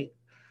 hey,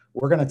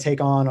 we're going to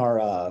take on our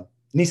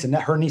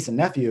her niece and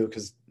nephew,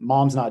 because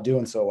mom's not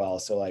doing so well.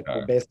 So like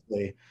we're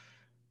basically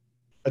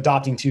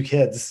adopting 2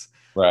 kids.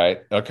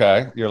 Right.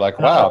 Okay. You're like,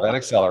 wow, that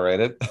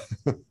accelerated.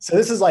 So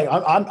this is like,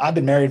 I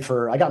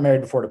got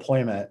married before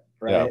deployment.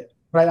 Right. Yeah.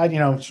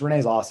 Right.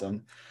 Renee's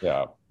awesome.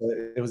 Yeah.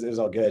 It was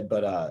all good.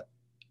 But,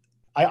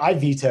 I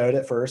vetoed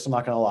at first. I'm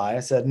not going to lie.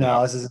 I said,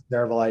 no, this is a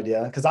terrible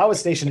idea. Because I was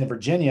stationed in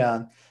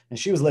Virginia and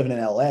she was living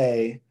in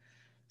LA.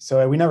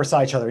 So we never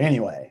saw each other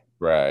anyway.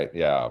 Right.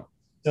 Yeah.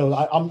 So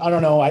I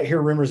don't know. I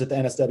hear rumors that the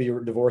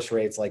NSW divorce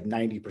rate's like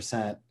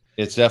 90%.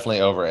 It's definitely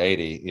over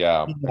 80.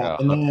 Yeah.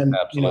 And then,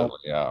 absolutely.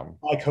 Yeah.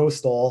 I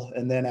coastal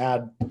and then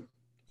add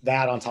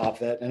that on top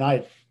of it. And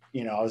I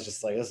was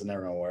just like, this is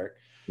never going to work.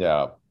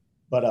 Yeah.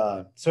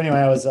 But so anyway,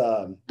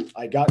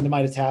 I got into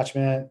my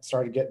detachment,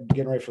 started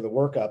getting ready for the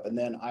workup, and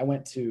then I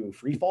went to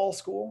free fall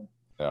school.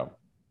 Yeah.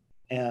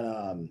 And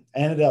I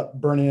ended up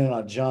burning in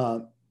on a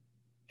jump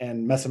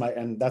and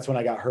and that's when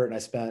I got hurt, and I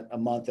spent a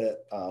month at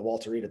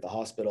Walter Reed at the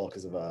hospital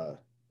because of a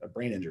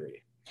brain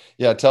injury.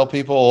 Yeah, tell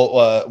people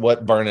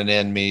what burning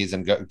in means,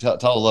 and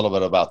tell a little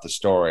bit about the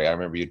story. I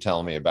remember you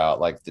telling me about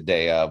like the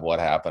day of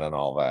what happened and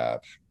all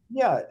that.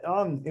 Yeah,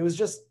 it was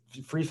just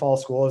free fall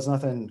school. It was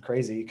nothing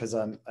crazy because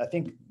I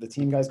think the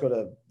team guys go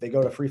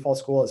to free fall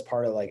school as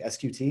part of like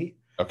SQT.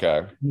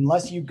 Okay.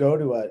 Unless you go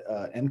to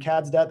a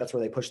MCADS det, that's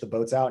where they push the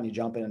boats out and you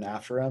jump in and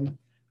after them.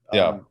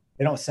 Yeah.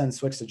 They don't send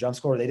SWCS to jump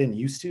school. They didn't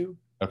used to.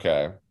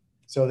 Okay.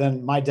 So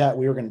then my det,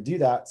 we were going to do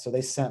that. So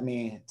they sent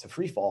me to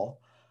free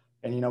fall.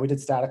 And, we did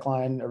static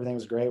line. Everything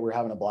was great. We were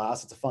having a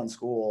blast. It's a fun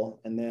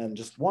school. And then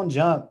just one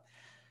jump,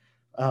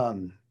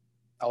 I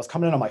was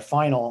coming in on my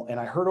final and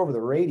I heard over the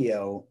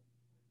radio,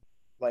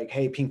 like,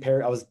 hey,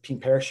 I was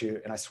pink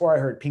parachute. And I swore I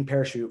heard pink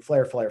parachute,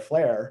 flare, flare,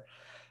 flare.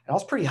 And I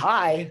was pretty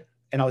high.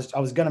 And I was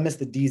going to miss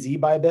the DZ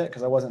by a bit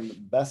because I wasn't the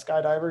best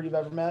skydiver you've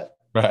ever met.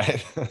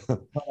 Right.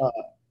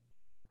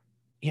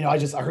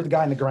 I heard the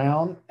guy on the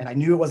ground and I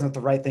knew it wasn't the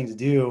right thing to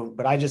do,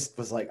 but I just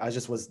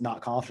was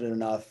not confident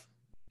enough.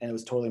 And it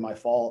was totally my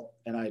fault.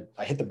 And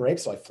I hit the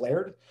brakes, so I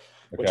flared,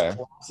 which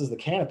collapses the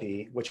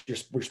canopy, which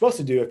we're supposed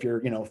to do if you're,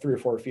 3 or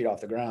 4 feet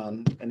off the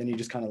ground. And then you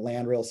just kind of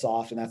land real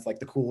soft. And that's like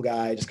the cool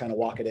guy, just kind of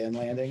walk it in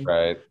landing.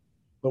 Right.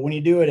 But when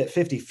you do it at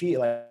 50 feet,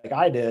 like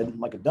I did,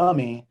 like a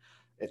dummy,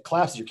 it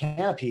collapses your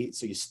canopy.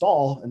 So you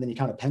stall and then you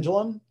kind of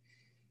pendulum.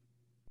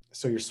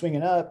 So you're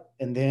swinging up.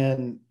 And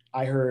then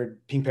I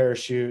heard pink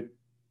parachute,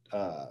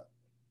 what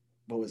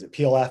was it?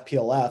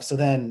 PLF. So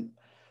then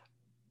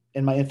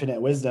in my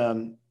infinite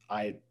wisdom,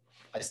 I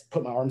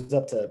put my arms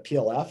up to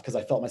PLF because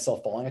I felt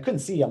myself falling. I couldn't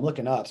see. I'm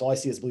looking up. So all I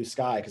see is blue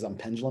sky because I'm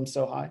pendulum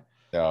so high.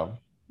 Yeah.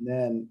 And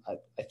then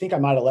I think I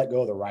might have let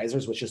go of the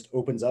risers, which just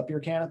opens up your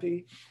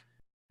canopy.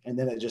 And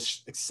then it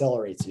just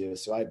accelerates you.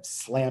 So I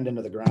slammed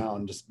into the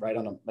ground just right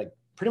on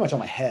pretty much on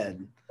my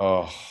head.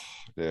 Oh,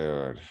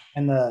 dude.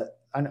 And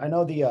I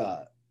know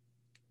the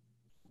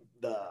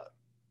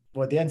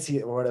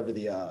NCO or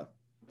whatever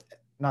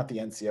not the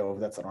NCO,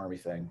 that's an Army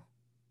thing.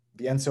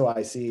 The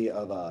NCOIC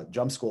of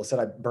jump school said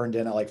I burned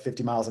in at like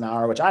 50 miles an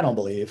hour, which I don't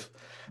believe.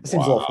 It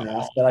seems a little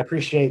fast, but I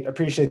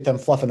appreciate them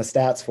fluffing the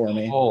stats for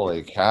me.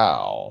 Holy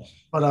cow.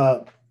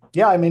 But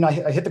yeah, I mean, I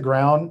hit the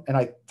ground and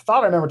I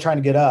thought I remember trying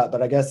to get up,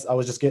 but I guess I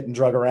was just getting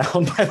drug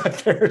around by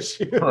the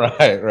parachute.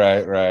 Right.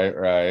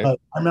 I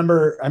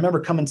remember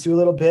coming to a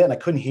little bit and I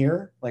couldn't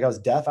hear, like I was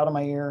deaf out of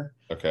my ear.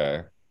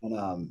 Okay. And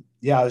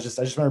I just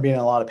remember being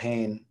in a lot of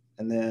pain.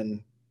 And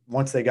then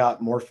once they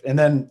got more, and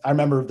then I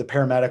remember the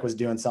paramedic was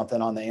doing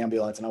something on the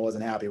ambulance and I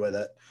wasn't happy with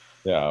it.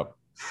 Yeah.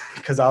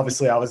 Because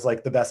obviously I was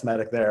like the best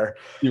medic there.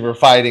 You were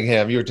fighting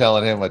him. You were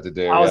telling him what to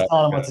do. I was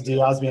telling him what to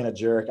do. I was being a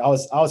jerk. I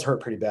was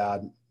hurt pretty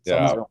bad. So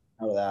I'm not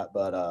know that.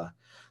 But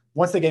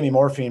once they gave me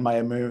morphine,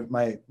 my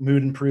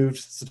mood improved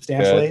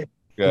substantially.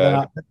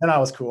 Good. Then I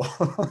was cool.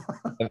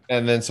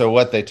 and then so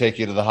what? They take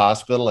you to the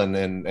hospital,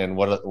 and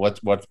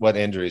what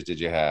injuries did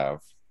you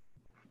have?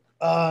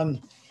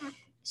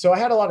 So I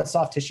had a lot of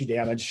soft tissue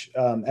damage.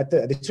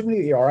 They took me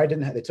to the ER.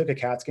 They took a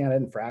CAT scan. I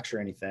didn't fracture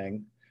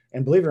anything.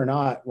 And believe it or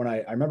not, when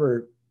I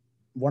remember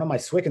one of my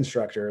SWCS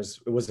instructors,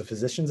 it was a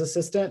physician's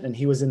assistant, and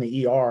he was in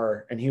the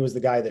ER, and he was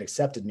the guy that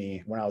accepted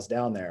me when I was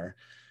down there.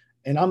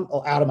 And I'm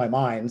out of my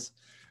mind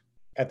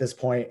at this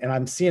point, and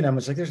I'm seeing him.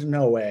 It's like, there's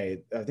no way.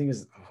 I think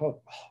I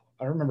don't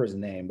remember his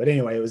name, but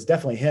anyway, it was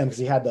definitely him because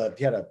he had a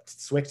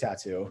SWCS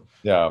tattoo.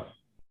 Yeah.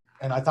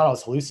 And I thought I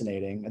was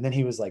hallucinating. And then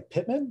he was like,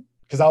 Pittman?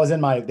 Because I was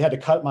they had to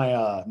cut my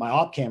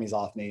op camis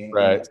off me.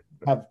 Right.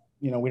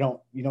 You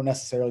don't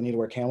necessarily need to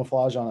wear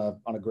camouflage on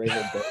a gray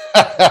hood boat.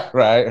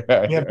 Right.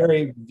 We have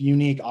very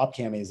unique op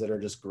camis that are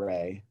just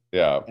gray.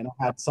 Yeah. And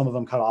I had some of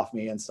them cut off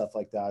me and stuff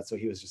like that. So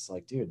he was just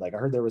like, dude, like I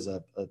heard there was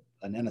an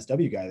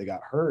NSW guy that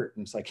got hurt.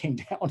 And so I came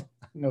down,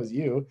 and it was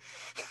you.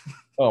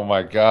 Oh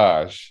my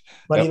gosh.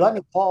 But he let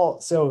me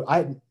call. So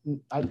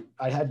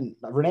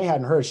Renee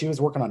hadn't heard. She was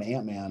working on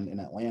Ant-Man in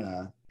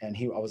Atlanta. And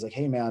I was like,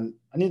 hey man,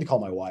 I need to call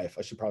my wife.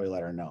 I should probably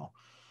let her know.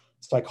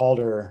 So I called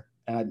her,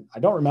 and I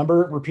don't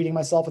remember repeating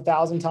myself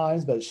 1,000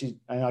 times, but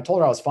I told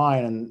her I was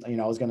fine.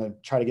 And, I was going to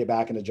try to get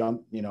back into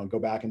jump, go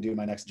back and do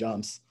my next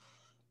jumps.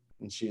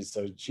 And she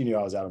knew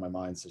I was out of my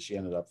mind. So she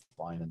ended up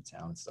flying into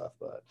town and stuff.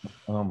 But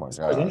oh my as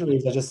far as God.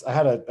 injuries,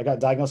 I got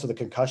diagnosed with a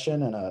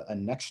concussion and a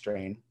neck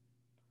strain,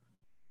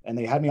 and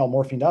they had me all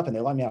morphined up and they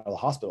let me out of the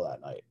hospital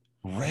that night.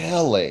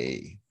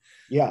 Really?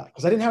 Yeah.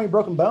 Cause I didn't have any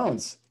broken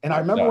bones. And I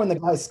remember when the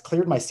guys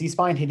cleared my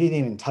C-spine, he didn't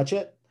even touch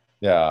it.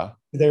 Yeah.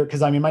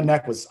 because I mean, my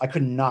neck was, I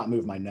could not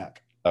move my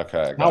neck.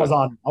 Okay. I was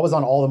on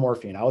all the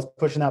morphine. I was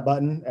pushing that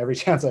button every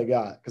chance I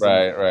got.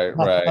 Right. I'm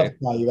not the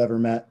toughest guy you've ever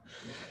met.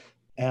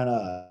 And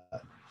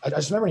I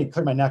just remember when he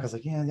cleared my neck, I was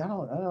like, yeah,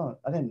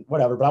 I didn't,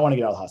 whatever, but I want to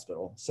get out of the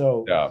hospital.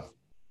 So Yeah.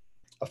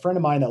 a friend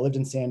of mine that lived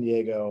in San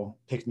Diego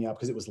picked me up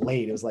because it was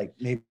late. It was like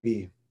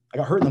maybe I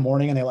got hurt in the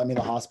morning and they let me in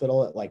the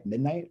hospital at like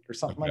midnight or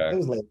something like that. It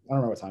was late. I don't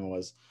remember what time it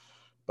was,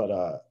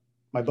 but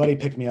my buddy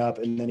picked me up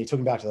and then he took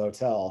me back to the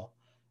hotel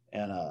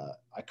and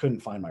I couldn't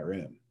find my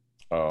room.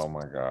 Oh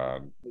my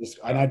God.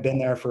 And I'd been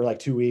there for like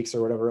 2 weeks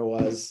or whatever it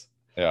was.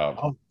 Yeah.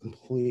 I was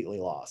completely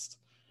lost.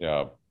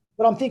 Yeah.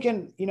 But I'm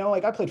thinking, you know,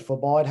 like I played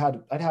football. I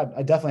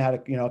definitely had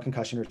a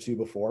concussion or two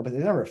before, but it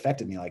never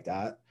affected me like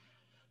that.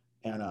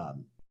 And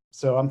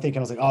so I'm thinking,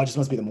 I was like, oh, it just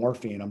must be the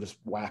morphine. I'm just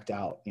whacked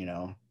out, you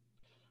know.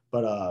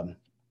 But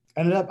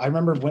ended up, I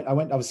remember when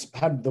I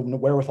had the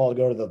wherewithal to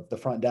go to the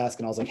front desk,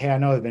 and I was like, hey, I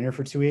know I've been here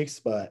for 2 weeks,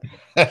 but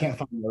I can't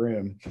find my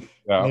room.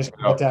 Yeah. They just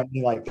looked at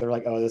me like they're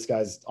like, oh, this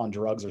guy's on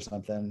drugs or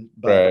something.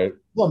 But Right. I'm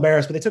a little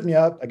embarrassed, but they took me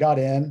up. I got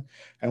in,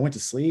 I went to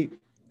sleep,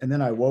 and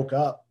then I woke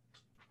up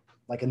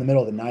like in the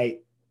middle of the night.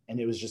 And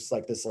it was just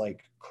like this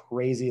like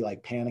crazy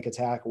like panic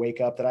attack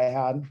wake up that I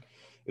had.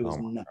 It was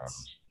nuts.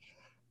 Gosh.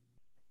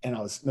 And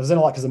I was in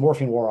a lot because the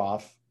morphine wore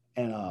off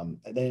and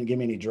they didn't give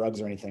me any drugs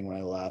or anything when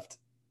I left.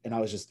 And I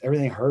was just,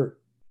 everything hurt.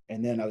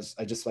 And then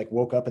I just like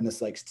woke up in this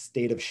like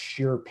state of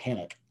sheer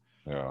panic,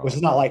 which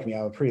is not like me.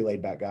 I'm a pretty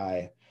laid back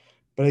guy.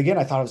 But again,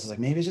 I thought I was just like,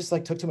 maybe I just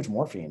like took too much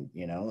morphine,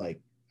 you know, like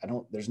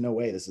there's no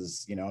way this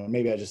is, you know,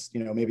 maybe I just,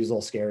 you know, maybe it's a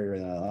little scarier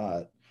than I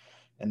thought.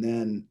 And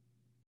then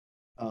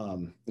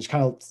just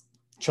kind of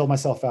chilled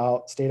myself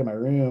out, stayed in my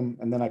room.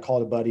 And then I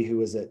called a buddy who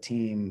was at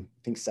team,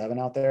 I think 7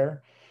 out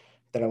there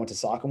that I went to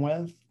Saucon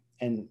with.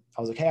 And I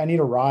was like, hey, I need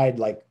a ride.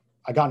 Like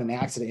I got in an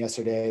accident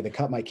yesterday. They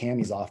cut my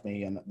camis off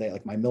me and they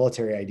like my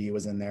military ID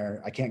was in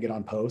there. I can't get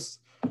on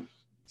post.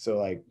 So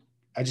like,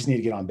 I just need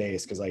to get on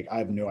base because like I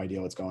have no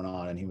idea what's going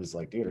on. And he was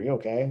like, dude, are you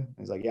okay?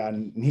 He's like, yeah.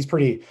 And he's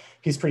pretty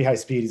high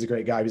speed. He's a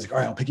great guy. He's like, all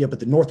right, I'll pick you up at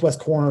the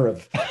northwest corner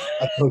of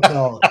the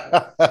hotel.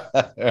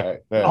 Right.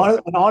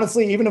 And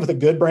honestly, even with a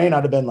good brain,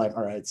 I'd have been like,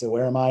 all right, so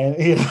where am I?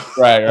 You know?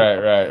 Right.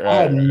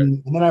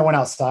 And then I went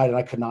outside and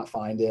I could not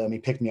find him. He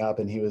picked me up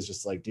and he was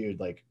just like,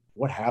 dude, like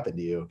what happened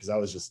to you? Because I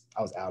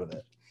was out of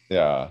it.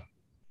 Yeah.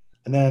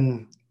 And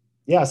then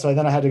so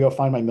then I had to go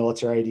find my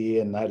military ID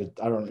and I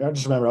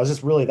just remember I was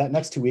just really, that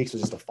next 2 weeks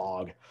was just a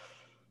fog.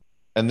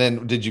 And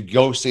then did you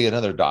go see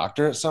another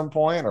doctor at some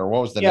point or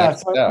what was the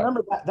next step? I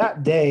remember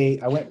that day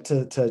I went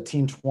to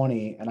team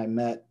 20 and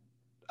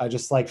I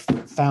just like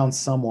found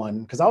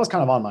someone because I was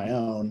kind of on my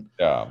own.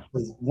 Yeah.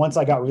 Once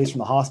I got released from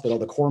the hospital,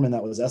 the corpsman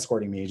that was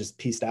escorting me just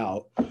pieced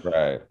out.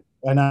 Right.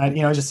 And I,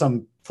 you know, just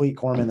some fleet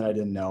corpsman that I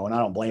didn't know. And I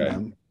don't blame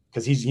him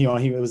because he's, you know,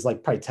 it was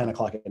like probably 10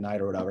 o'clock at night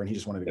or whatever. And he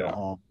just wanted to go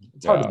home.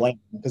 It's hard to blame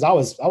him because I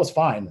was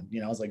fine. You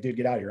know, I was like, dude,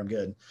 get out of here. I'm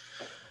good.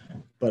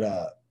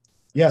 But,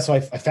 so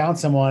I found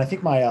someone. I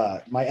think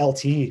my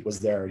LT was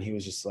there and he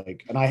was just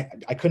like, and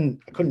I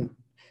couldn't,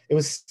 it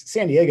was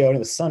San Diego and it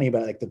was sunny,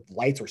 but like the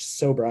lights were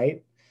so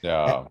bright.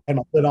 Yeah. I had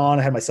my hood on,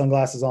 I had my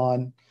sunglasses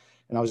on,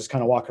 and I was just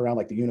kind of walking around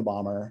like the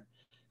Unabomber.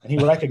 And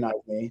he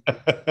recognized me.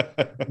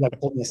 He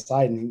like pulled me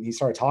aside and he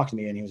started talking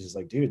to me and he was just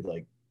like, dude,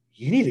 like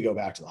you need to go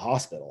back to the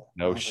hospital.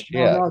 No shit.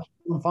 Like, no,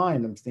 I'm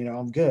fine.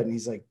 I'm good. And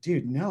he's like,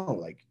 dude,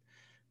 no,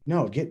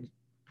 get.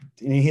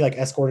 And he like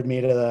escorted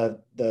me to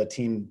the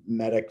team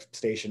medic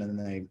station and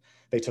then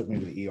they took me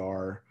to the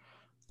ER.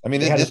 I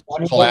mean, this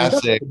is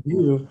classic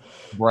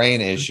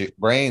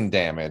brain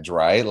damage,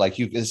 right? Like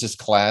it's just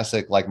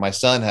classic. Like my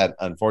son had,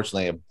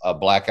 unfortunately, a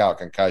blackout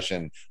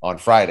concussion on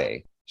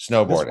Friday,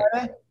 snowboarding.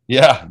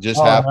 Yeah,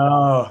 just happened.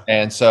 No.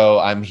 And so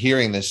I'm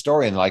hearing this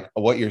story and like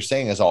what you're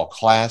saying is all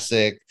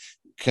classic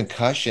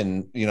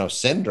concussion, you know,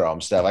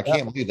 syndrome stuff. I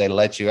can't believe they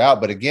let you out.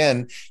 But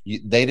again,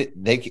 they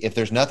if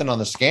there's nothing on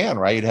the scan,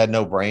 right? You'd had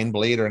no brain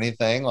bleed or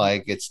anything.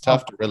 Like it's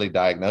tough to really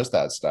diagnose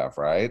that stuff,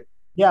 right?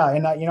 Yeah,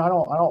 and you know, I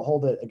don't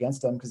hold it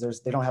against them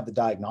because they don't have the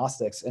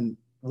diagnostics. And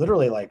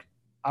literally, like,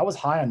 I was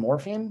high on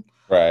morphine.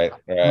 Right.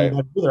 I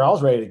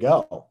was ready to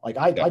go. Like,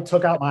 I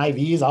took out my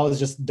IVs. I was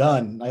just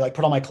done. I like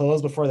put on my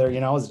clothes before there. You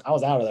know, I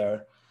was out of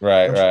there.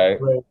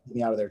 Right.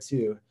 Me out of there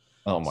too.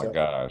 Oh my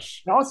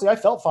gosh. Honestly, I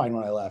felt fine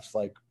when I left.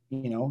 Like,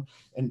 you know,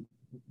 and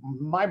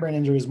my brain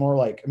injury is more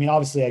like, I mean,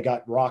 obviously, I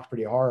got rocked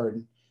pretty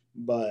hard,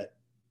 but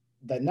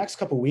that next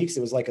couple of weeks,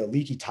 it was like a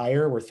leaky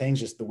tire where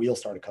the wheel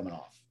started coming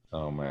off.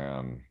 Oh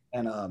man.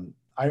 And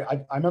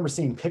I remember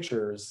seeing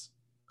pictures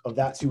of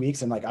that 2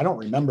 weeks and like I don't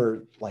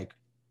remember like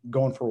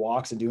going for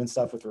walks and doing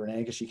stuff with Renee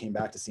because she came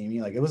back to see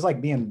me. Like it was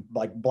like being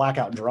like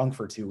blackout drunk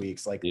for 2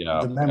 weeks. Like the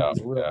memory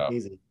was really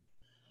crazy.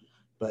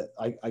 But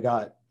I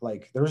got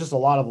like there was just a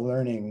lot of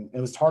learning. It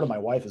was hard on my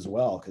wife as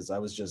well because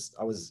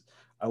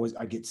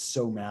I get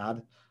so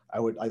mad. I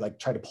like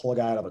try to pull a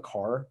guy out of a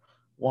car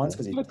once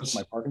because he took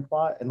my parking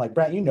spot. And like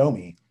Brent, you know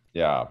me.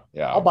 Yeah.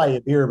 I'll buy you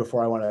a beer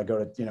before I want to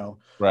go to, you know.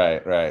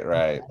 Right.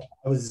 I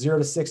was 0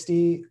 to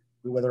 60,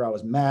 whether I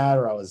was mad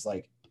or I was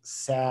like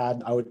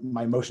sad.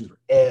 My emotions were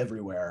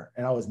everywhere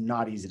and I was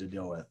not easy to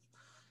deal with.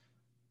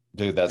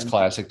 Dude, that's And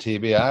classic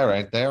TBI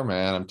right there,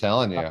 man. I'm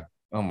telling you.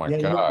 Oh my yeah,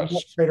 you know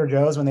gosh. Trader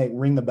Joe's when they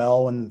ring the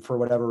bell and for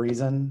whatever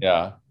reason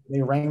Yeah.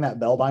 they rang that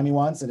bell by me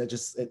once and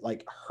it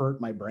like hurt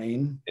my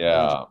brain. Like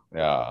Yeah.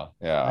 Yeah.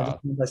 I Yeah.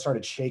 just I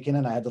started shaking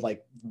and I had to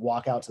like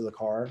walk out to the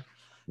car.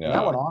 And that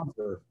Yeah. went on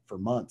for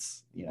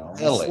months, you know. And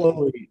I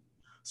Really?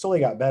 slowly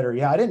got better.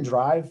 Yeah, I didn't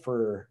drive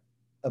for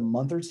a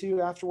month or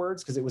two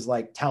afterwards because it was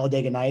like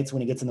Talladega Nights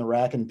when he gets in the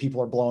wreck and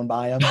people are blowing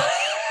by him.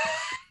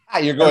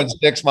 You're going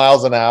 6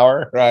 miles an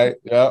hour, right?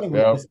 Yeah.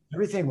 Yeah.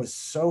 Everything was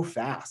so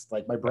fast.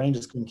 Like my brain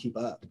just couldn't keep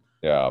up.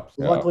 Yeah.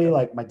 So Yeah. luckily,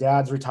 like my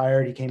dad's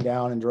retired. He came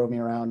down and drove me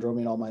around, drove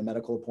me to all my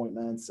medical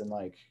appointments, and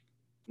like,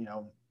 you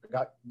know,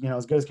 got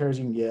as good as care as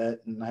you can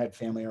get. And I had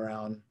family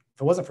around.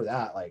 If it wasn't for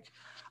that, like,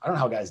 I don't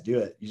know how guys do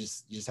it. You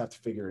just have to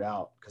figure it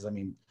out. Because I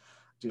mean,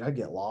 dude, I'd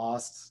get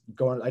lost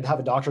going. I'd have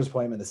a doctor's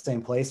appointment in the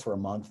same place for a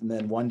month, and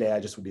then one day I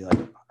just would be like,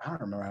 I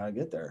don't remember how to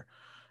get there.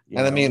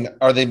 And I mean,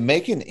 are they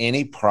making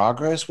any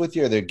progress with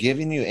you? Are they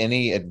giving you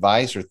any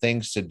advice or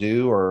things to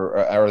do, or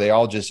are they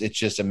all it's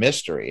just a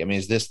mystery? I mean,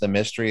 is this the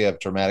mystery of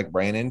traumatic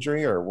brain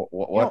injury, or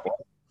what?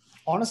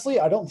 Honestly,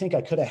 I don't think I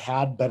could have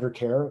had better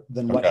care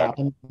than what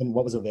happened than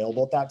what was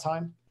available at that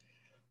time.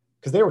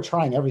 Because they were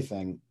trying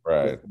everything.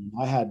 Right.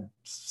 I had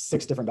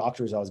 6 different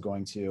doctors I was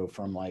going to,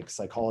 from like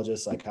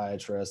psychologists,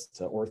 psychiatrists,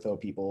 to ortho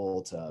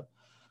people, to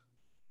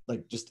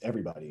like just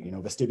everybody, you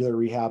know, vestibular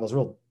rehab.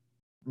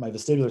 My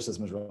vestibular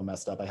system was real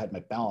messed up.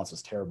 My balance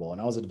was terrible.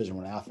 And I was a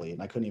Division I athlete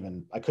and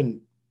I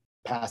couldn't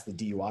pass the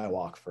DUI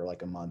walk for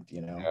like a month, you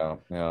know?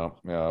 Yeah.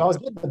 I was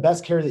getting the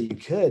best care that you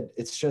could.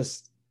 It's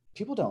just,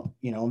 people don't,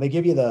 you know, and they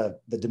give you the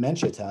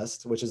dementia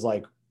test, which is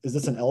like, is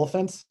this an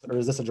elephant or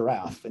is this a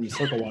giraffe? And you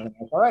circle one and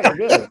like, all right,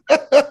 you're good.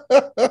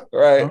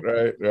 Right.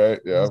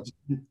 Yeah.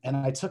 And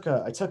I took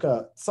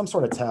some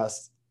sort of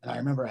test, and I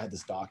remember I had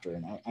this doctor,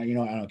 and I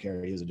don't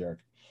care. He was a jerk.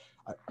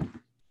 I'm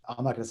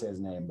not going to say his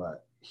name,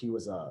 but he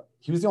was the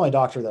only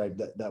doctor that I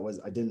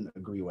didn't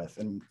agree with.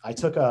 And I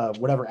took a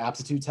whatever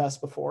aptitude test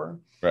before.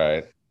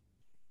 Right.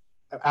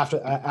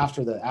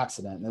 After the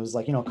accident, and it was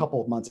like, you know, a couple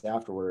of months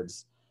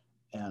afterwards,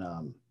 and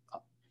I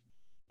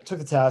took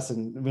the test,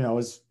 and you know,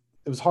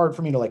 it was hard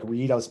for me to like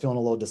read. I was feeling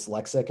a little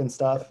dyslexic and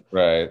stuff.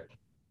 Right.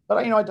 But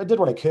I did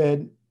what I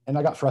could, and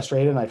I got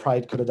frustrated, and I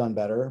probably could have done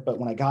better. But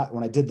when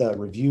I did the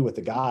review with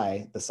the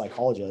guy, the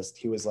psychologist,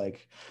 he was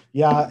like,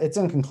 "Yeah, it's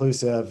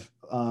inconclusive.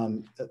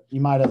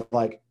 You might have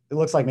it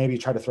looks like maybe you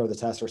tried to throw the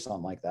test or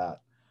something like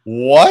that."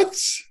 What?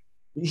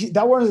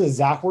 That weren't his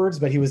exact words,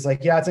 but he was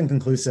like, "Yeah, it's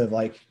inconclusive.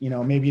 Like, you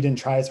know, maybe you didn't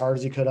try as hard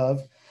as you could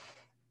have."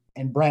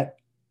 And Brent,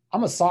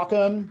 I'm a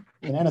SOCM,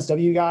 an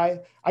NSW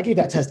guy. I gave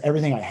that test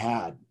everything I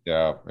had.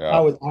 Yeah. I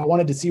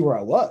wanted to see where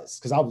I was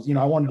because I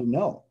wanted to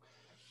know.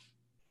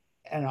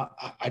 And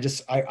I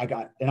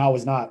got, and I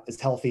was not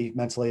as healthy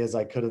mentally as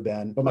I could have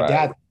been, but my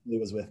dad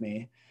was with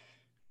me.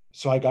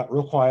 So I got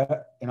real quiet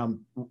and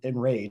I'm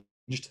enraged.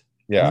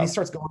 Yeah. And then he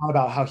starts going on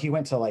about how he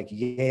went to like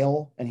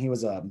Yale and he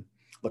was a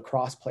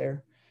lacrosse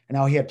player and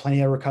now he had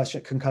plenty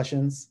of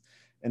concussions,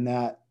 and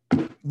that,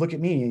 look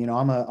at me, you know,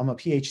 I'm a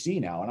PhD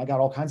now and I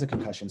got all kinds of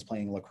concussions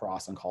playing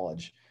lacrosse in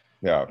college.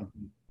 Yeah. And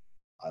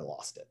I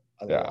lost it.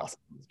 I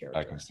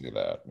can see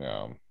that.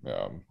 Yeah.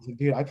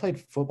 Dude, I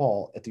played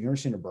football at the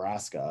University of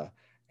Nebraska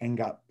and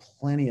got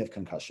plenty of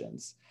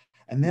concussions.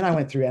 And then I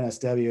went through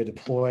NSW,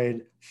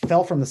 deployed,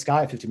 fell from the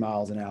sky at 50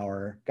 miles an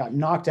hour, got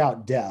knocked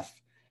out deaf.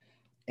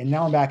 And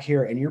now I'm back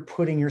here and you're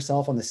putting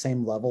yourself on the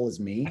same level as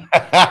me.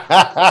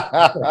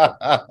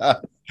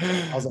 I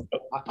was like,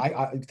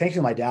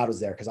 thankfully my dad was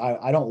there because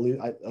I don't lose.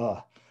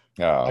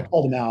 I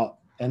called him out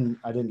and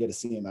I didn't get to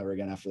see him ever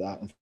again after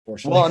that.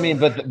 Well, I mean,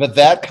 but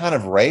that kind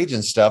of rage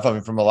and stuff, I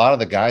mean, from a lot of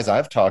the guys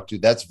I've talked to,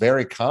 that's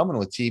very common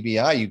with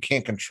TBI. You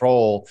can't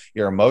control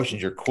your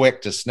emotions. You're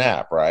quick to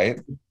snap,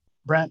 right?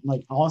 Brent,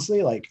 like,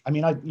 honestly, like, I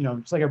mean,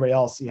 just like everybody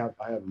else,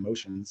 I have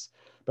emotions,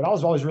 but I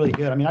was always really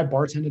good. I mean, I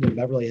bartended in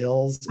Beverly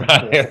Hills.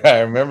 I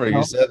remember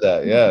you said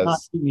that. Yes. Not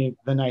me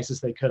the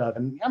nicest they could have.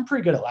 And I'm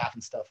pretty good at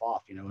laughing stuff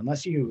off, you know,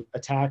 unless you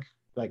attack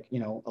like, you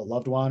know, a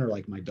loved one or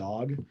like my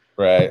dog.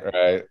 Right.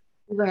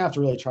 You're going to have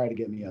to really try to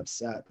get me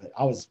upset, but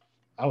I was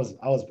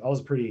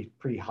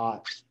pretty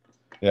hot.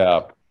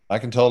 Yeah, I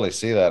can totally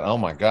see that. Oh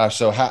my gosh.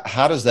 So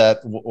how does that,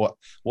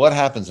 what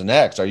happens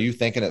next? Are you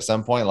thinking at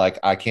some point, like,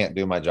 I can't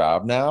do my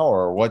job now,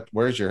 or where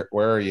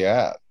are you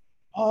at?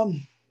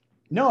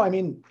 No, I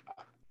mean,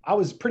 I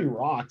was pretty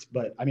rocked,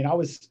 but I mean,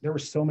 there were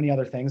so many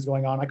other things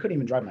going on. I couldn't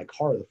even drive my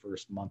car the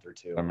first month or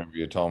two. I remember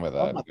you told me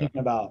that. I'm not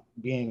thinking about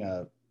being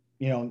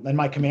and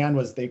my command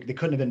was, they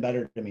couldn't have been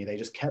better to me. They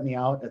just kept me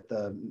out at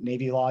the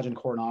Navy Lodge in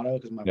Coronado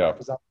because my wife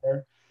was out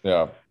there.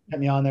 Yeah. Kept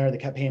me on there. They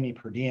kept paying me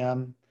per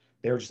diem.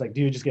 They were just like,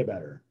 dude, just get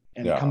better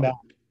and come back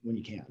when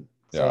you can.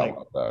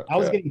 So I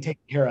was getting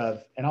taken care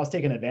of and I was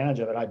taking advantage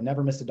of it. I'd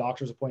never missed a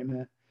doctor's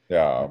appointment.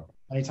 Yeah.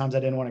 Many times I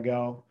didn't want to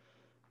go.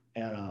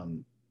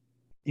 And,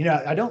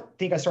 I don't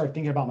think I started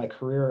thinking about my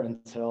career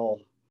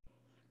until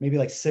maybe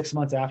like 6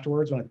 months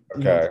afterwards when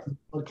I started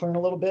clearing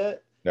a little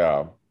bit.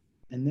 Yeah.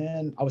 And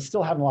then I was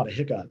still having a lot of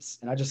hiccups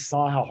and I just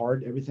saw how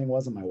hard everything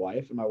was on my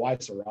wife, and my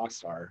wife's a rock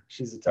star.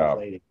 She's a tough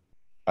lady.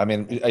 I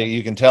mean,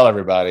 you can tell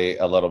everybody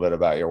a little bit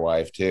about your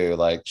wife too.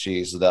 Like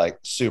she's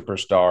like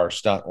superstar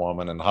stunt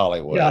woman in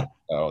Hollywood. Yeah.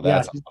 So Yeah,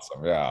 that's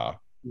awesome. Yeah.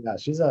 yeah,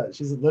 she's a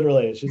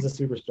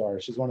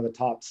superstar. She's one of the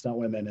top stunt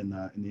women in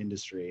the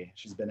industry.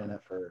 She's been in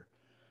it for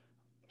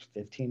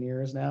 15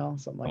 years now,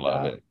 something I like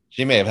love that. it.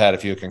 She may have had a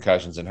few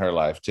concussions in her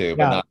life too,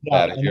 but Yeah, not yeah,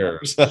 bad as and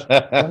yours.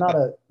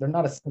 they're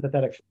not a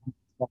sympathetic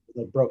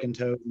like broken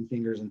toes and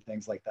fingers and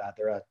things like that.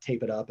 They're a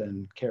tape it up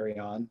and carry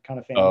on kind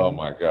of family. Oh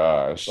my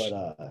gosh.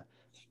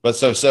 But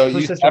So her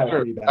you sister had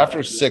pretty bad.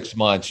 after 6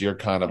 months, you're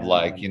kind of And,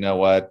 like, you know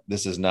what,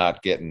 this is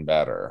not getting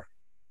better.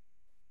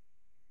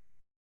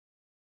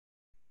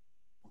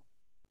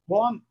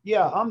 well, I'm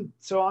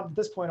at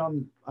this point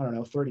I don't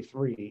know,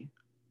 33,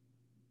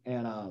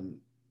 and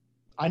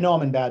I know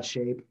I'm in bad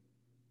shape,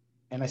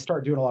 and I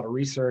start doing a lot of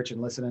research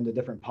and listening to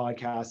different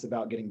podcasts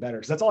about getting better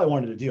because that's all I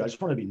wanted to do. I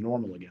just wanted to be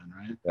normal again,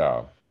 right?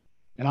 Yeah.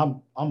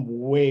 And I'm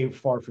way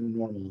far from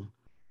normal.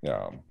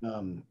 Yeah.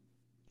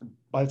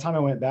 By the time I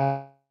went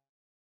back,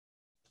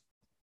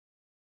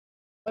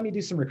 let me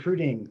do some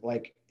recruiting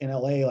like in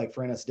LA, like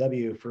for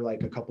NSW for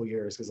like a couple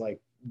years because like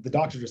the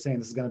doctors are saying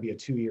this is going to be a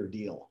 2-year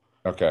deal.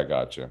 Okay, I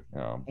got you.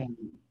 Yeah. And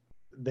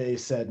they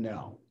said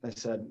no. They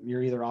said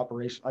you're either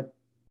operation.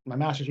 My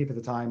master chief at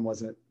the time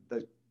wasn't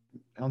the.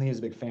 I don't think he was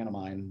a big fan of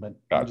mine, but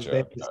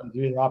Gotcha.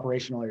 you're either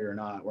operational or you're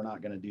not. We're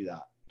not going to do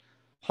that.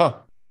 Huh.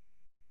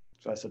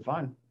 So I said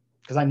fine,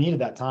 because I needed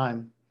that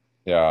time.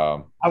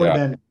 Yeah. I would have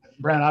been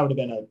Brandon. I would have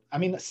been I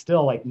mean,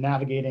 still like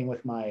navigating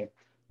with my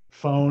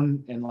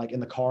phone and like in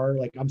the car.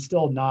 Like I'm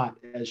still not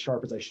as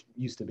sharp as I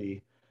used to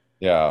be.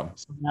 Yeah.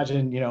 So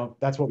imagine,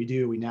 that's what we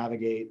do. We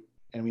navigate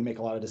and we make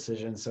a lot of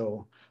decisions.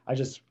 So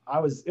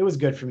it was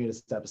good for me to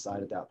step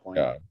aside at that point.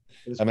 Yeah.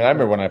 I mean, I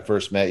remember when I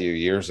first met you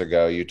years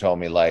ago, you told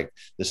me like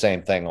the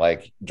same thing,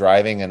 like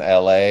driving in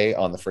LA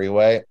on the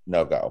freeway,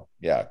 no go.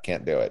 Yeah.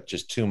 Can't do it.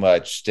 Just too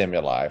much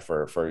stimuli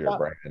for your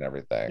brain and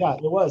everything. Yeah,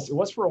 it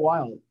was for a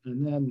while.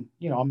 And then,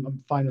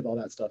 I'm fine with all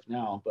that stuff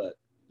now, but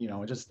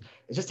it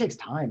just takes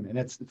time and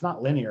it's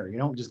not linear. You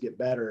don't just get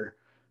better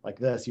like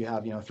this. You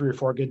have, 3 or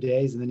 4 good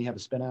days and then you have a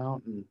spin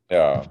out and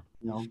yeah.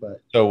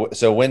 But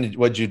so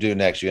what'd you do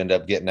next? You end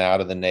up getting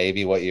out of the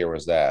Navy. What year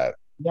was that?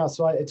 Yeah,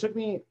 so it took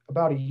me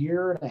about 1.5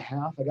 years.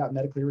 I got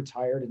medically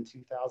retired in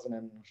 2000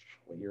 and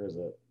what year is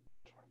it?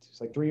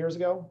 It's like 3 years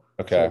ago.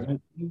 Okay. So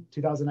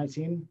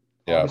 2019.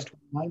 Yeah. August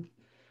 29th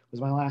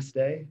was my last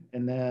day,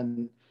 and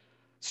then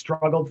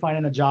struggled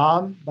finding a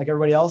job like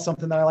everybody else.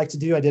 Something that I like to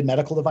do. I did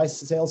medical device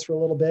sales for a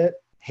little bit.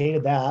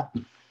 Hated that.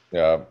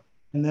 Yeah.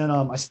 And then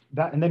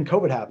and then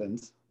COVID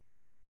happens.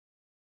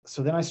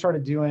 So then I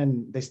started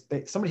doing.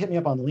 Somebody hit me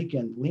up on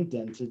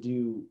LinkedIn to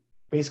do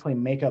basically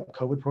make up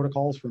COVID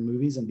protocols for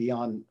movies and be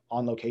on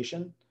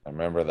location. I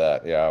remember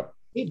that. Yeah.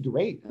 Paid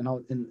great. And I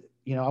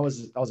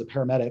was a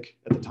paramedic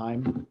at the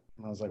time.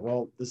 And I was like,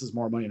 well, this is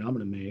more money than I'm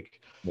going to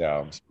make.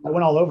 Yeah. So I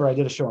went all over. I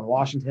did a show in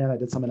Washington. I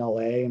did some in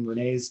LA, and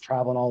Renee's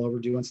traveling all over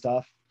doing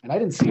stuff. And I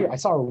didn't see her. I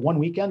saw her one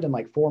weekend in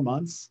like 4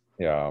 months.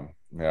 Yeah.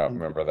 Yeah. I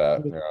remember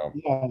that. Yeah.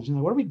 Yeah. She's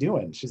like, what are we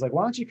doing? She's like,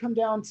 why don't you come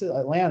down to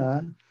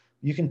Atlanta?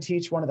 You can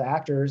teach one of the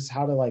actors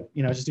how to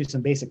just do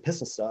some basic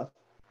pistol stuff.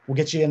 We'll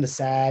get you into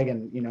SAG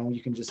and,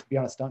 you can just be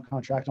on a stunt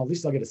contract and at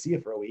least I'll get to see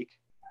you for a week.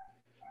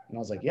 And I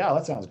was like, yeah,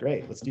 that sounds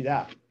great. Let's do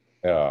that.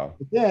 Yeah.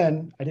 But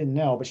then I didn't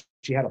know, but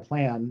she had a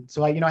plan.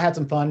 So I had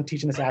some fun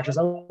teaching this actress.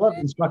 I love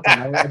instructing.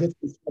 I did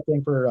some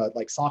instructing for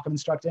like SOCM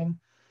instructing.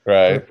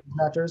 Right.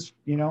 For actors,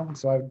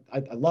 so I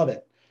love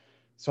it.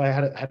 So I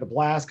had a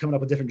blast coming up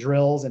with different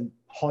drills, and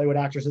Hollywood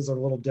actresses are a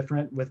little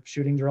different with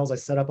shooting drills. I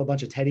set up a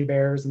bunch of teddy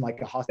bears and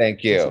like a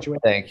hostage situation.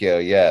 Thank you.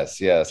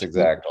 Yes,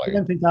 exactly. I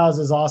didn't think that was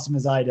as awesome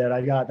as I did.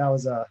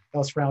 That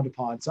was frowned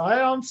upon. So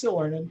I'm still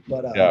learning,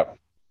 but yeah.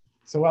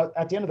 So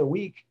at the end of the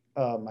week,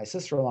 my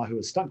sister-in-law, who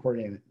was stunt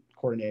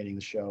coordinating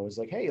the show, was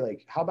like, hey,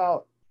 like, how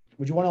about,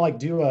 would you want to like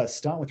do a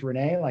stunt with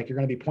Renee? Like, you're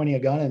going to be pointing a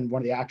gun in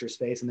one of the actors'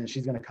 face, and then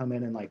she's going to come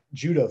in and like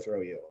judo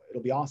throw you.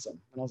 It'll be awesome.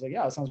 And I was like,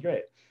 yeah, that sounds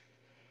great.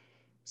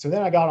 So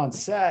then I got on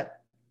set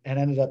and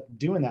ended up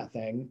doing that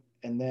thing.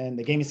 And then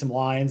they gave me some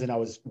lines and I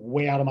was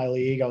way out of my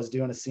league. I was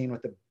doing a scene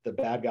with the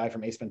bad guy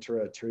from Ace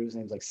Ventura 2. His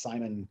name's like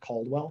Simon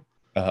Caldwell.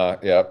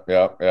 Yep.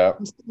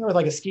 I'm sitting there with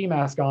like a ski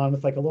mask on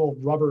with like a little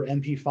rubber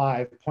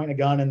MP5, pointing a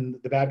gun in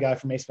the bad guy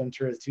from Ace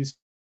Ventura 2's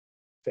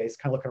face,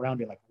 kind of looking around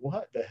being like,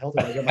 what the hell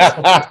did I get myself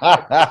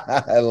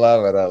into? I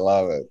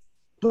love it.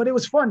 But it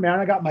was fun,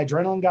 man. My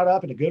adrenaline got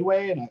up in a good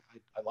way and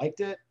I liked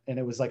it. And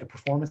it was like a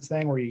performance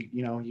thing where you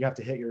have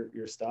to hit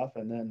your stuff.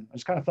 And then I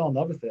just kind of fell in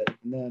love with it.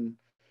 And then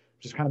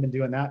just kind of been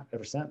doing that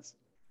ever since.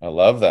 I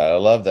love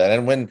that.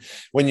 And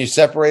when you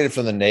separated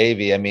from the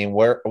Navy, I mean,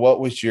 what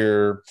was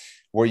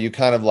were you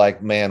kind of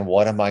like, man,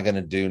 what am I going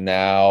to do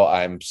now?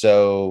 I'm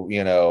so,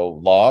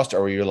 lost.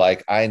 Or were you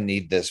like, I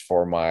need this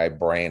for my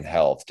brain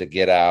health to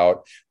get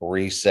out,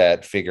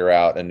 reset, figure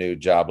out a new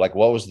job? Like,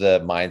 what was the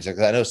mindset?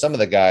 Because I know some of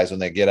the guys, when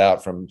they get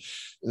out from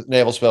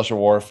Naval Special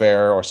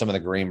Warfare or some of the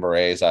Green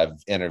Berets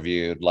I've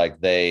interviewed,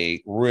 like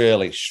they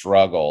really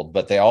struggled,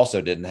 but they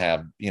also didn't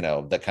have,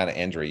 the kind of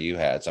injury you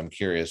had. So I'm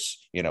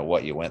curious,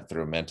 what you went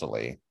through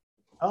mentally.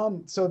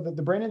 So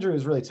the brain injury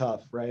was really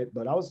tough, right?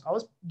 But I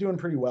was doing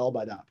pretty well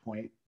by that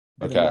point.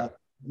 Good Okay. enough.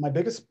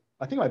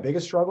 I think my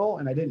biggest struggle,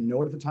 and I didn't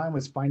know it at the time,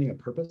 was finding a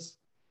purpose,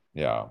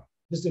 Yeah.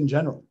 just in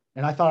general.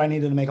 And I thought I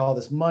needed to make all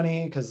this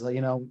money because, you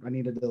know, I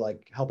needed to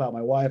like help out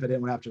my wife. I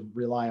didn't want to have to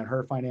rely on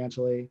her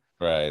financially.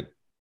 Right.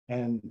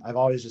 And I've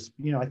always just,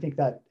 you know, I think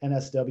that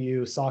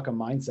NSW soccer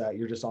mindset,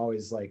 you're just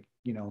always like,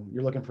 you know,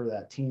 you're looking for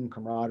that team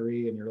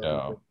camaraderie and you're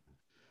looking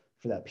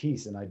for that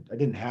piece. And I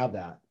didn't have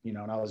that, you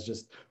know, and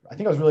I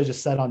think I was really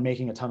just set on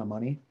making a ton of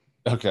money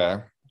Okay.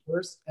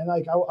 first. And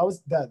like, I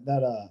was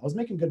I was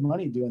making good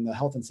money doing the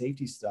health and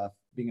safety stuff,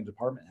 being a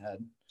department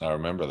head. I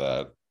remember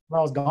that. Where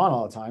I was gone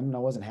all the time and I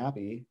wasn't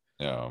happy.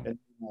 Yeah.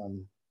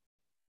 And,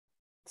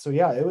 so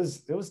yeah, it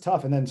was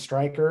tough. And then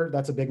Stryker,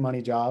 that's a big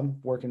money job,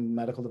 working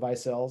medical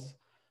device sales,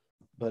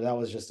 but that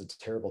was just a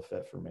terrible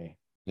fit for me.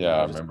 Yeah,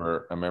 I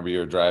remember you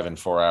were driving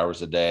 4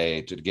 hours a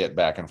day to get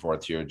back and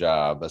forth to your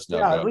job. That's no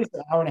yeah, good. at least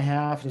an hour and a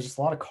half. There's just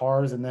a lot of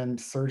cars, and then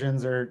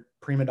surgeons are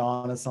prima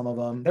donnas, some of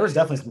them. There was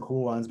definitely some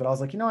cool ones, but I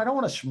was like, you know, I don't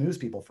want to schmooze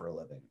people for a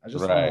living. I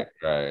just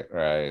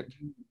Right.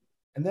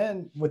 And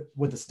then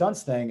with the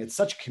stunts thing, it's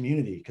such a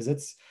community because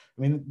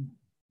I mean,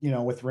 you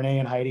know, with Renee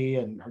and Heidi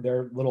and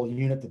their little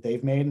unit that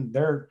they've made,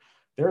 they're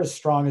as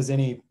strong as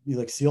any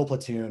like SEAL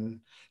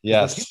platoon.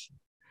 Yes.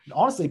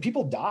 Honestly,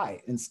 people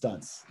die in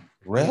stunts.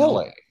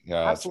 Really?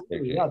 Yeah.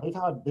 Absolutely. Yeah.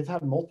 They've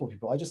had multiple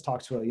people. I just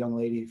talked to a young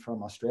lady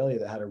from Australia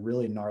that had a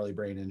really gnarly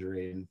brain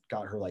injury and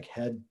got her like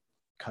head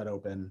cut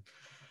open.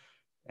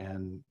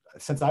 And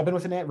since I've been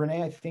with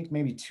Renee, I think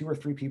maybe 2 or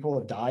 3 people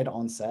have died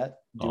on set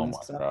doing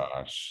stuff.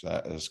 Gosh,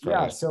 that is crazy.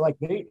 Yeah. So like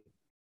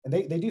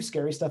they do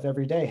scary stuff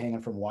every day,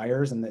 hanging from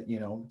wires, and that, you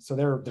know, so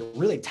they're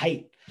really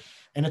tight.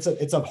 And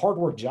it's a hard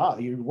work job.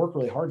 You work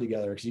really hard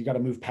together because you got to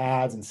move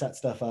pads and set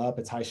stuff up.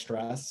 It's high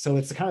stress. So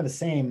it's kind of the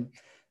same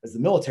as the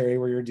military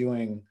where you're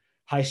doing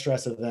high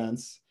stress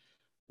events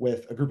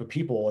with a group of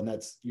people.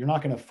 And you're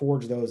not going to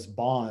forge those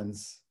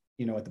bonds,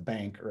 you know, at the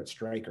bank or at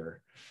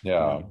Stryker.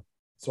 Yeah.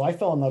 So I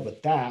fell in love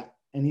with that.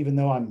 And even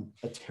though I'm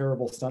a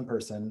terrible stunt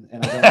person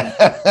and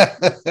I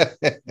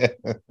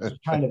don't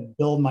kind of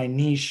build my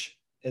niche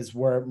is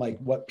where like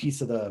what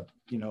piece of the,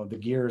 you know, the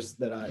gears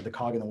that the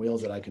cog in the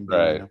wheels that I can be.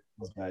 Right. You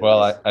know,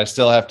 well, I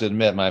still have to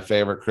admit my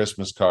favorite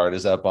Christmas card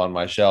is up on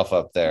my shelf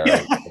up there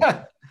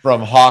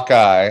from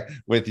Hawkeye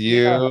with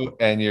you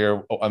and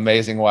your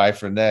amazing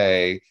wife,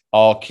 Renee,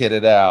 all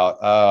kitted out.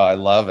 Oh, I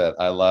love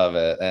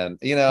it. And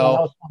you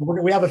know,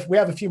 we have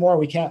a few more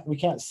we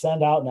can't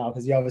send out now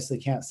because you obviously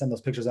can't send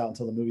those pictures out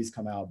until the movies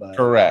come out. But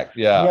correct.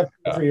 Yeah. We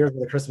have 3 years of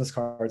the Christmas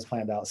cards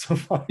planned out so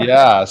far.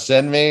 Yeah.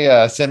 Send me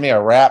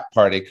a wrap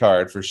party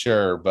card for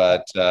sure.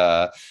 But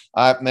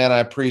I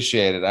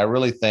appreciate it. I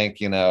really think,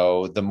 you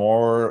know, the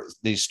more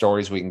these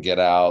stories we can get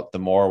out, the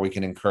more we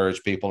can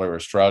encourage people who are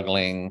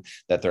struggling,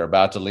 that they're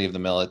about to leave the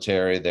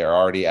military. They're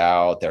already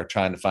out. They're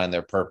trying to find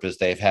their purpose.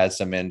 They've had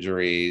some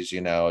injuries,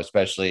 you know,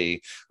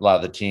 especially a lot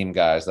of the team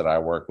guys that I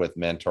work with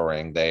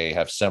mentoring, they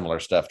have similar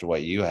stuff to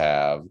what you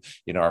have.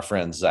 You know, our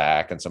friend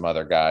Zach and some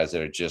other guys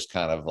that are just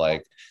kind of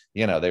like,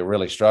 you know, they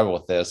really struggle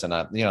with this. And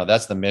you know,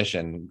 that's the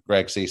mission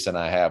Greg Cease and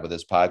I have with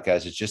this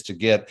podcast. It's just to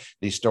get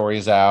these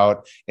stories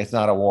out. It's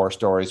not a war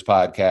stories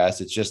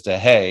podcast. It's just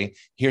hey,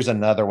 here's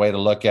another way to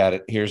look at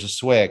it. Here's a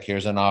SWCC,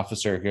 here's an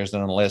officer, here's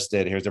an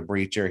enlisted, here's a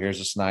breacher, here's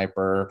a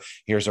sniper,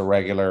 here's a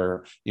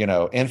regular, you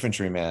know,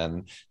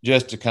 infantryman,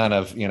 just to kind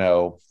of, you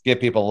know, give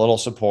people a little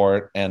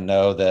support and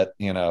know that,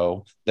 you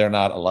know, they're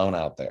not alone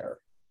out there.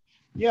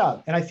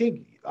 Yeah. And I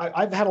think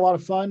I've had a lot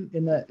of fun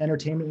in the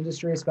entertainment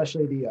industry,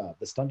 especially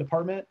the stunt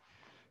department,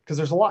 because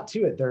there's a lot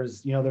to it.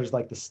 There's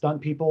like the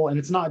stunt people, and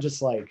it's not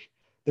just like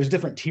there's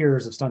different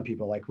tiers of stunt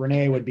people. Like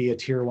Renee would be a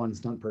tier 1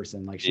 stunt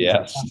person. Like she's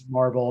like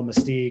Marvel,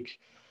 Mystique.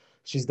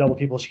 She's double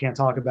people she can't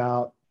talk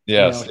about.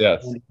 Yes.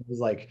 It's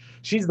like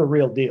she's the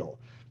real deal.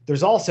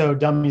 There's also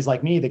dummies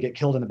like me that get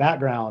killed in the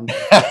background.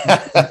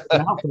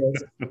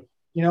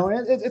 You know,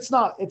 it's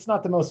not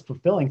the most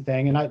fulfilling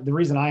thing. And the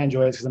reason I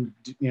enjoy it is because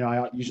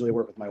I usually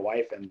work with my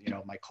wife and, you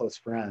know, my close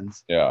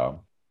friends. Yeah.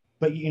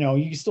 But, you know,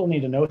 you still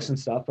need to know some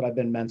stuff, but I've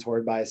been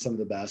mentored by some of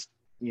the best,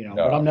 you know,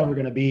 but I'm never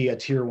going to be a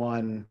tier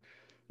 1,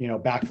 you know,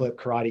 backflip,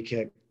 karate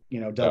kick,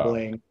 you know,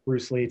 doubling,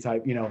 Bruce Lee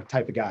type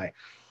of guy.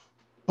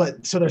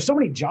 But so there's so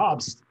many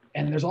jobs,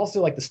 and there's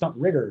also like the stunt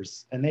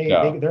riggers, and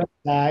they're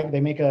SAG.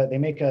 They make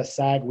a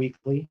SAG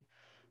weekly,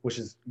 which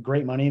is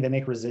great money. They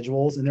make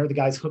residuals, and they're the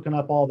guys hooking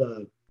up all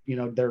the, you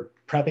know, they're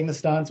prepping the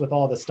stunts with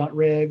all the stunt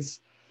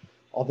rigs,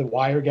 all the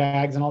wire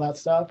gags and all that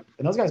stuff.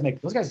 And those guys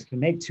can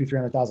make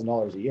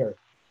 $200,000-$300,000 a year.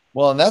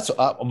 Well, and that's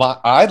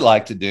I'd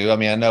like to do. I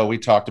mean, I know we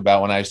talked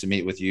about when I used to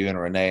meet with you and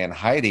Renee and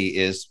Heidi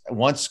is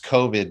once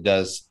COVID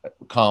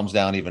calms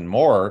down even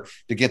more,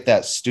 to get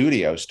that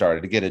studio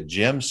started, to get a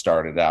gym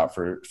started out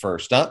for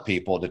stunt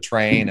people to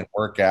train and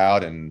work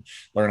out and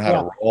learn how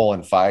to roll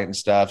and fight and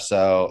stuff.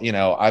 So, you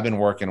know, I've been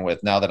working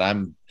with, now that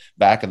I'm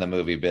back in the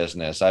movie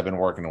business. I've been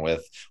working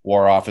with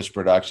War Office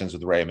Productions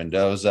with Ray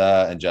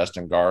Mendoza and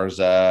Justin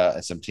Garza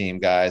and some team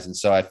guys. And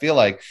so I feel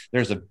like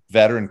there's a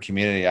veteran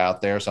community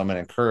out there. So I'm going to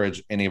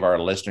encourage any of our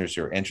listeners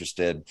who are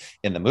interested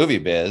in the movie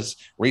biz,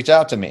 reach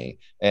out to me.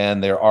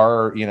 And there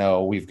are, you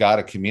know, we've got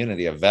a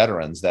community of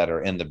veterans that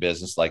are in the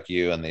business like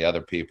you and the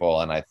other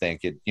people. And I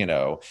think it, you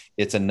know,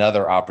 it's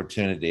another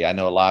opportunity. I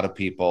know a lot of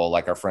people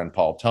like our friend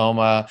Paul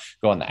Toma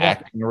go on the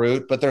acting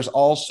route, but there's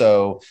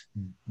also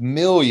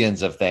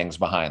millions of things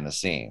behind the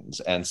scenes.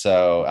 And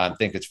so I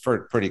think it's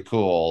pretty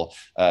cool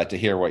to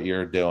hear what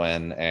you're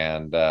doing.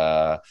 And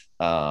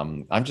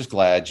I'm just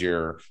glad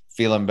you're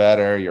feeling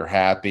better. You're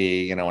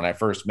happy. You know, when I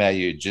first met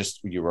you,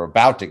 you were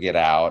about to get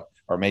out,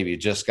 or maybe you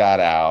just got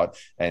out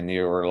and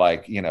you were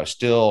like, you know,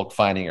 still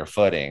finding your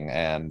footing.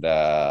 And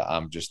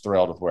I'm just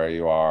thrilled with where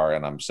you are.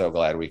 And I'm so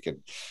glad we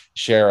could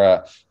share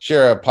a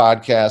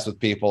podcast with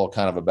people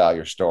kind of about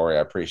your story.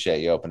 I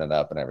appreciate you opening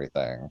up and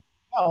everything.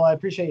 Oh, I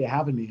appreciate you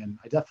having me. And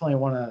I definitely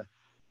want to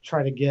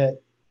try to get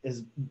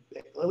as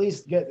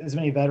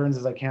many veterans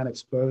as I can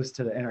exposed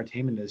to the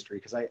entertainment industry.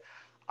 Cause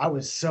I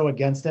was so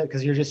against it,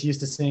 because you're just used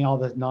to seeing all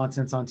the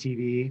nonsense on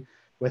TV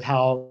with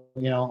how,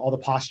 you know, all the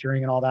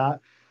posturing and all that.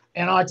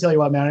 And I tell you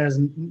what, man, it is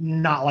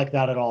not like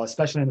that at all,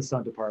 especially in the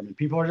stunt department.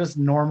 People are just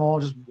normal,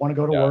 just want to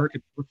go to work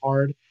and work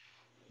hard.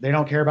 They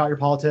don't care about your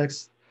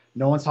politics.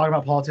 No one's talking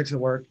about politics at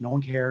work. No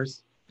one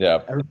cares.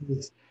 Yeah.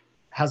 Everybody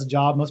has a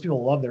job. Most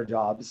people love their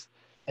jobs.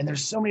 And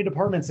there's so many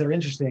departments that are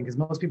interesting, because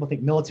most people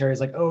think military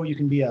is like, oh, you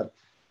can be a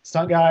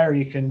stunt guy, or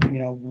you can,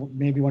 you know,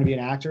 maybe want to be an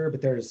actor.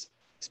 But there's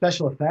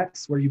special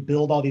effects, where you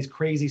build all these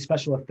crazy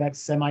special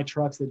effects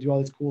semi-trucks that do all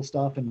this cool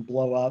stuff and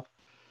blow up.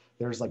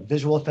 There's like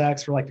visual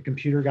effects for like the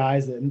computer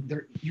guys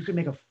that you can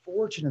make a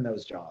fortune in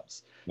those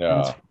jobs.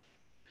 Yeah.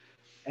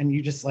 And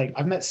you just like,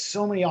 I've met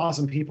so many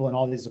awesome people in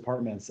all these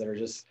departments that are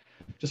just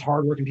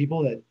hardworking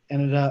people that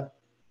ended up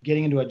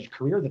getting into a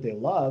career that they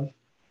love,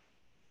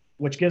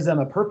 which gives them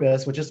a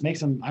purpose, which just makes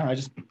them, I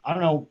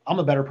don't know. I'm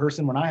a better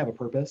person when I have a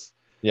purpose.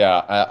 Yeah.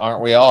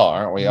 Aren't we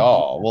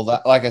all?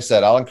 Well, like I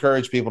said, I'll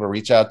encourage people to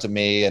reach out to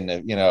me.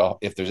 And, you know,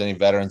 if there's any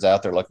veterans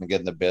out there looking to get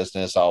in the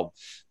business, I'll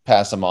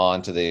pass them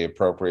on to the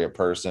appropriate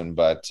person.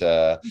 But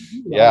I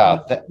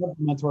don't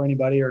mentor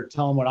anybody or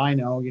tell them what I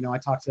know. You know, I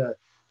talked to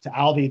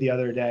Alvy the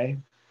other day,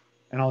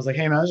 and I was like,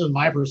 hey man, this is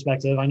my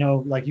perspective. I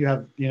know, like, you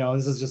have, you know,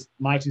 this is just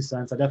my 2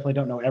 cents. I definitely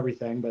don't know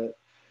everything, but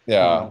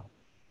yeah. You know.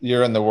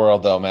 You're in the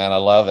world though, man. I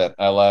love it.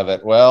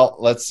 Well,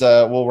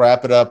 we'll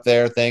wrap it up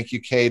there. Thank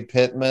you, Cade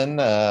Pittman,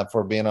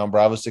 for being on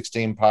Bravo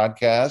 16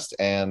 podcast,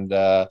 and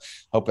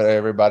hope that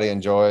everybody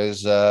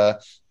enjoys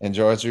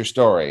your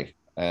story.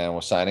 And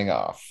we're signing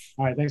off.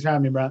 All right. Thanks for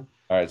having me, Brett.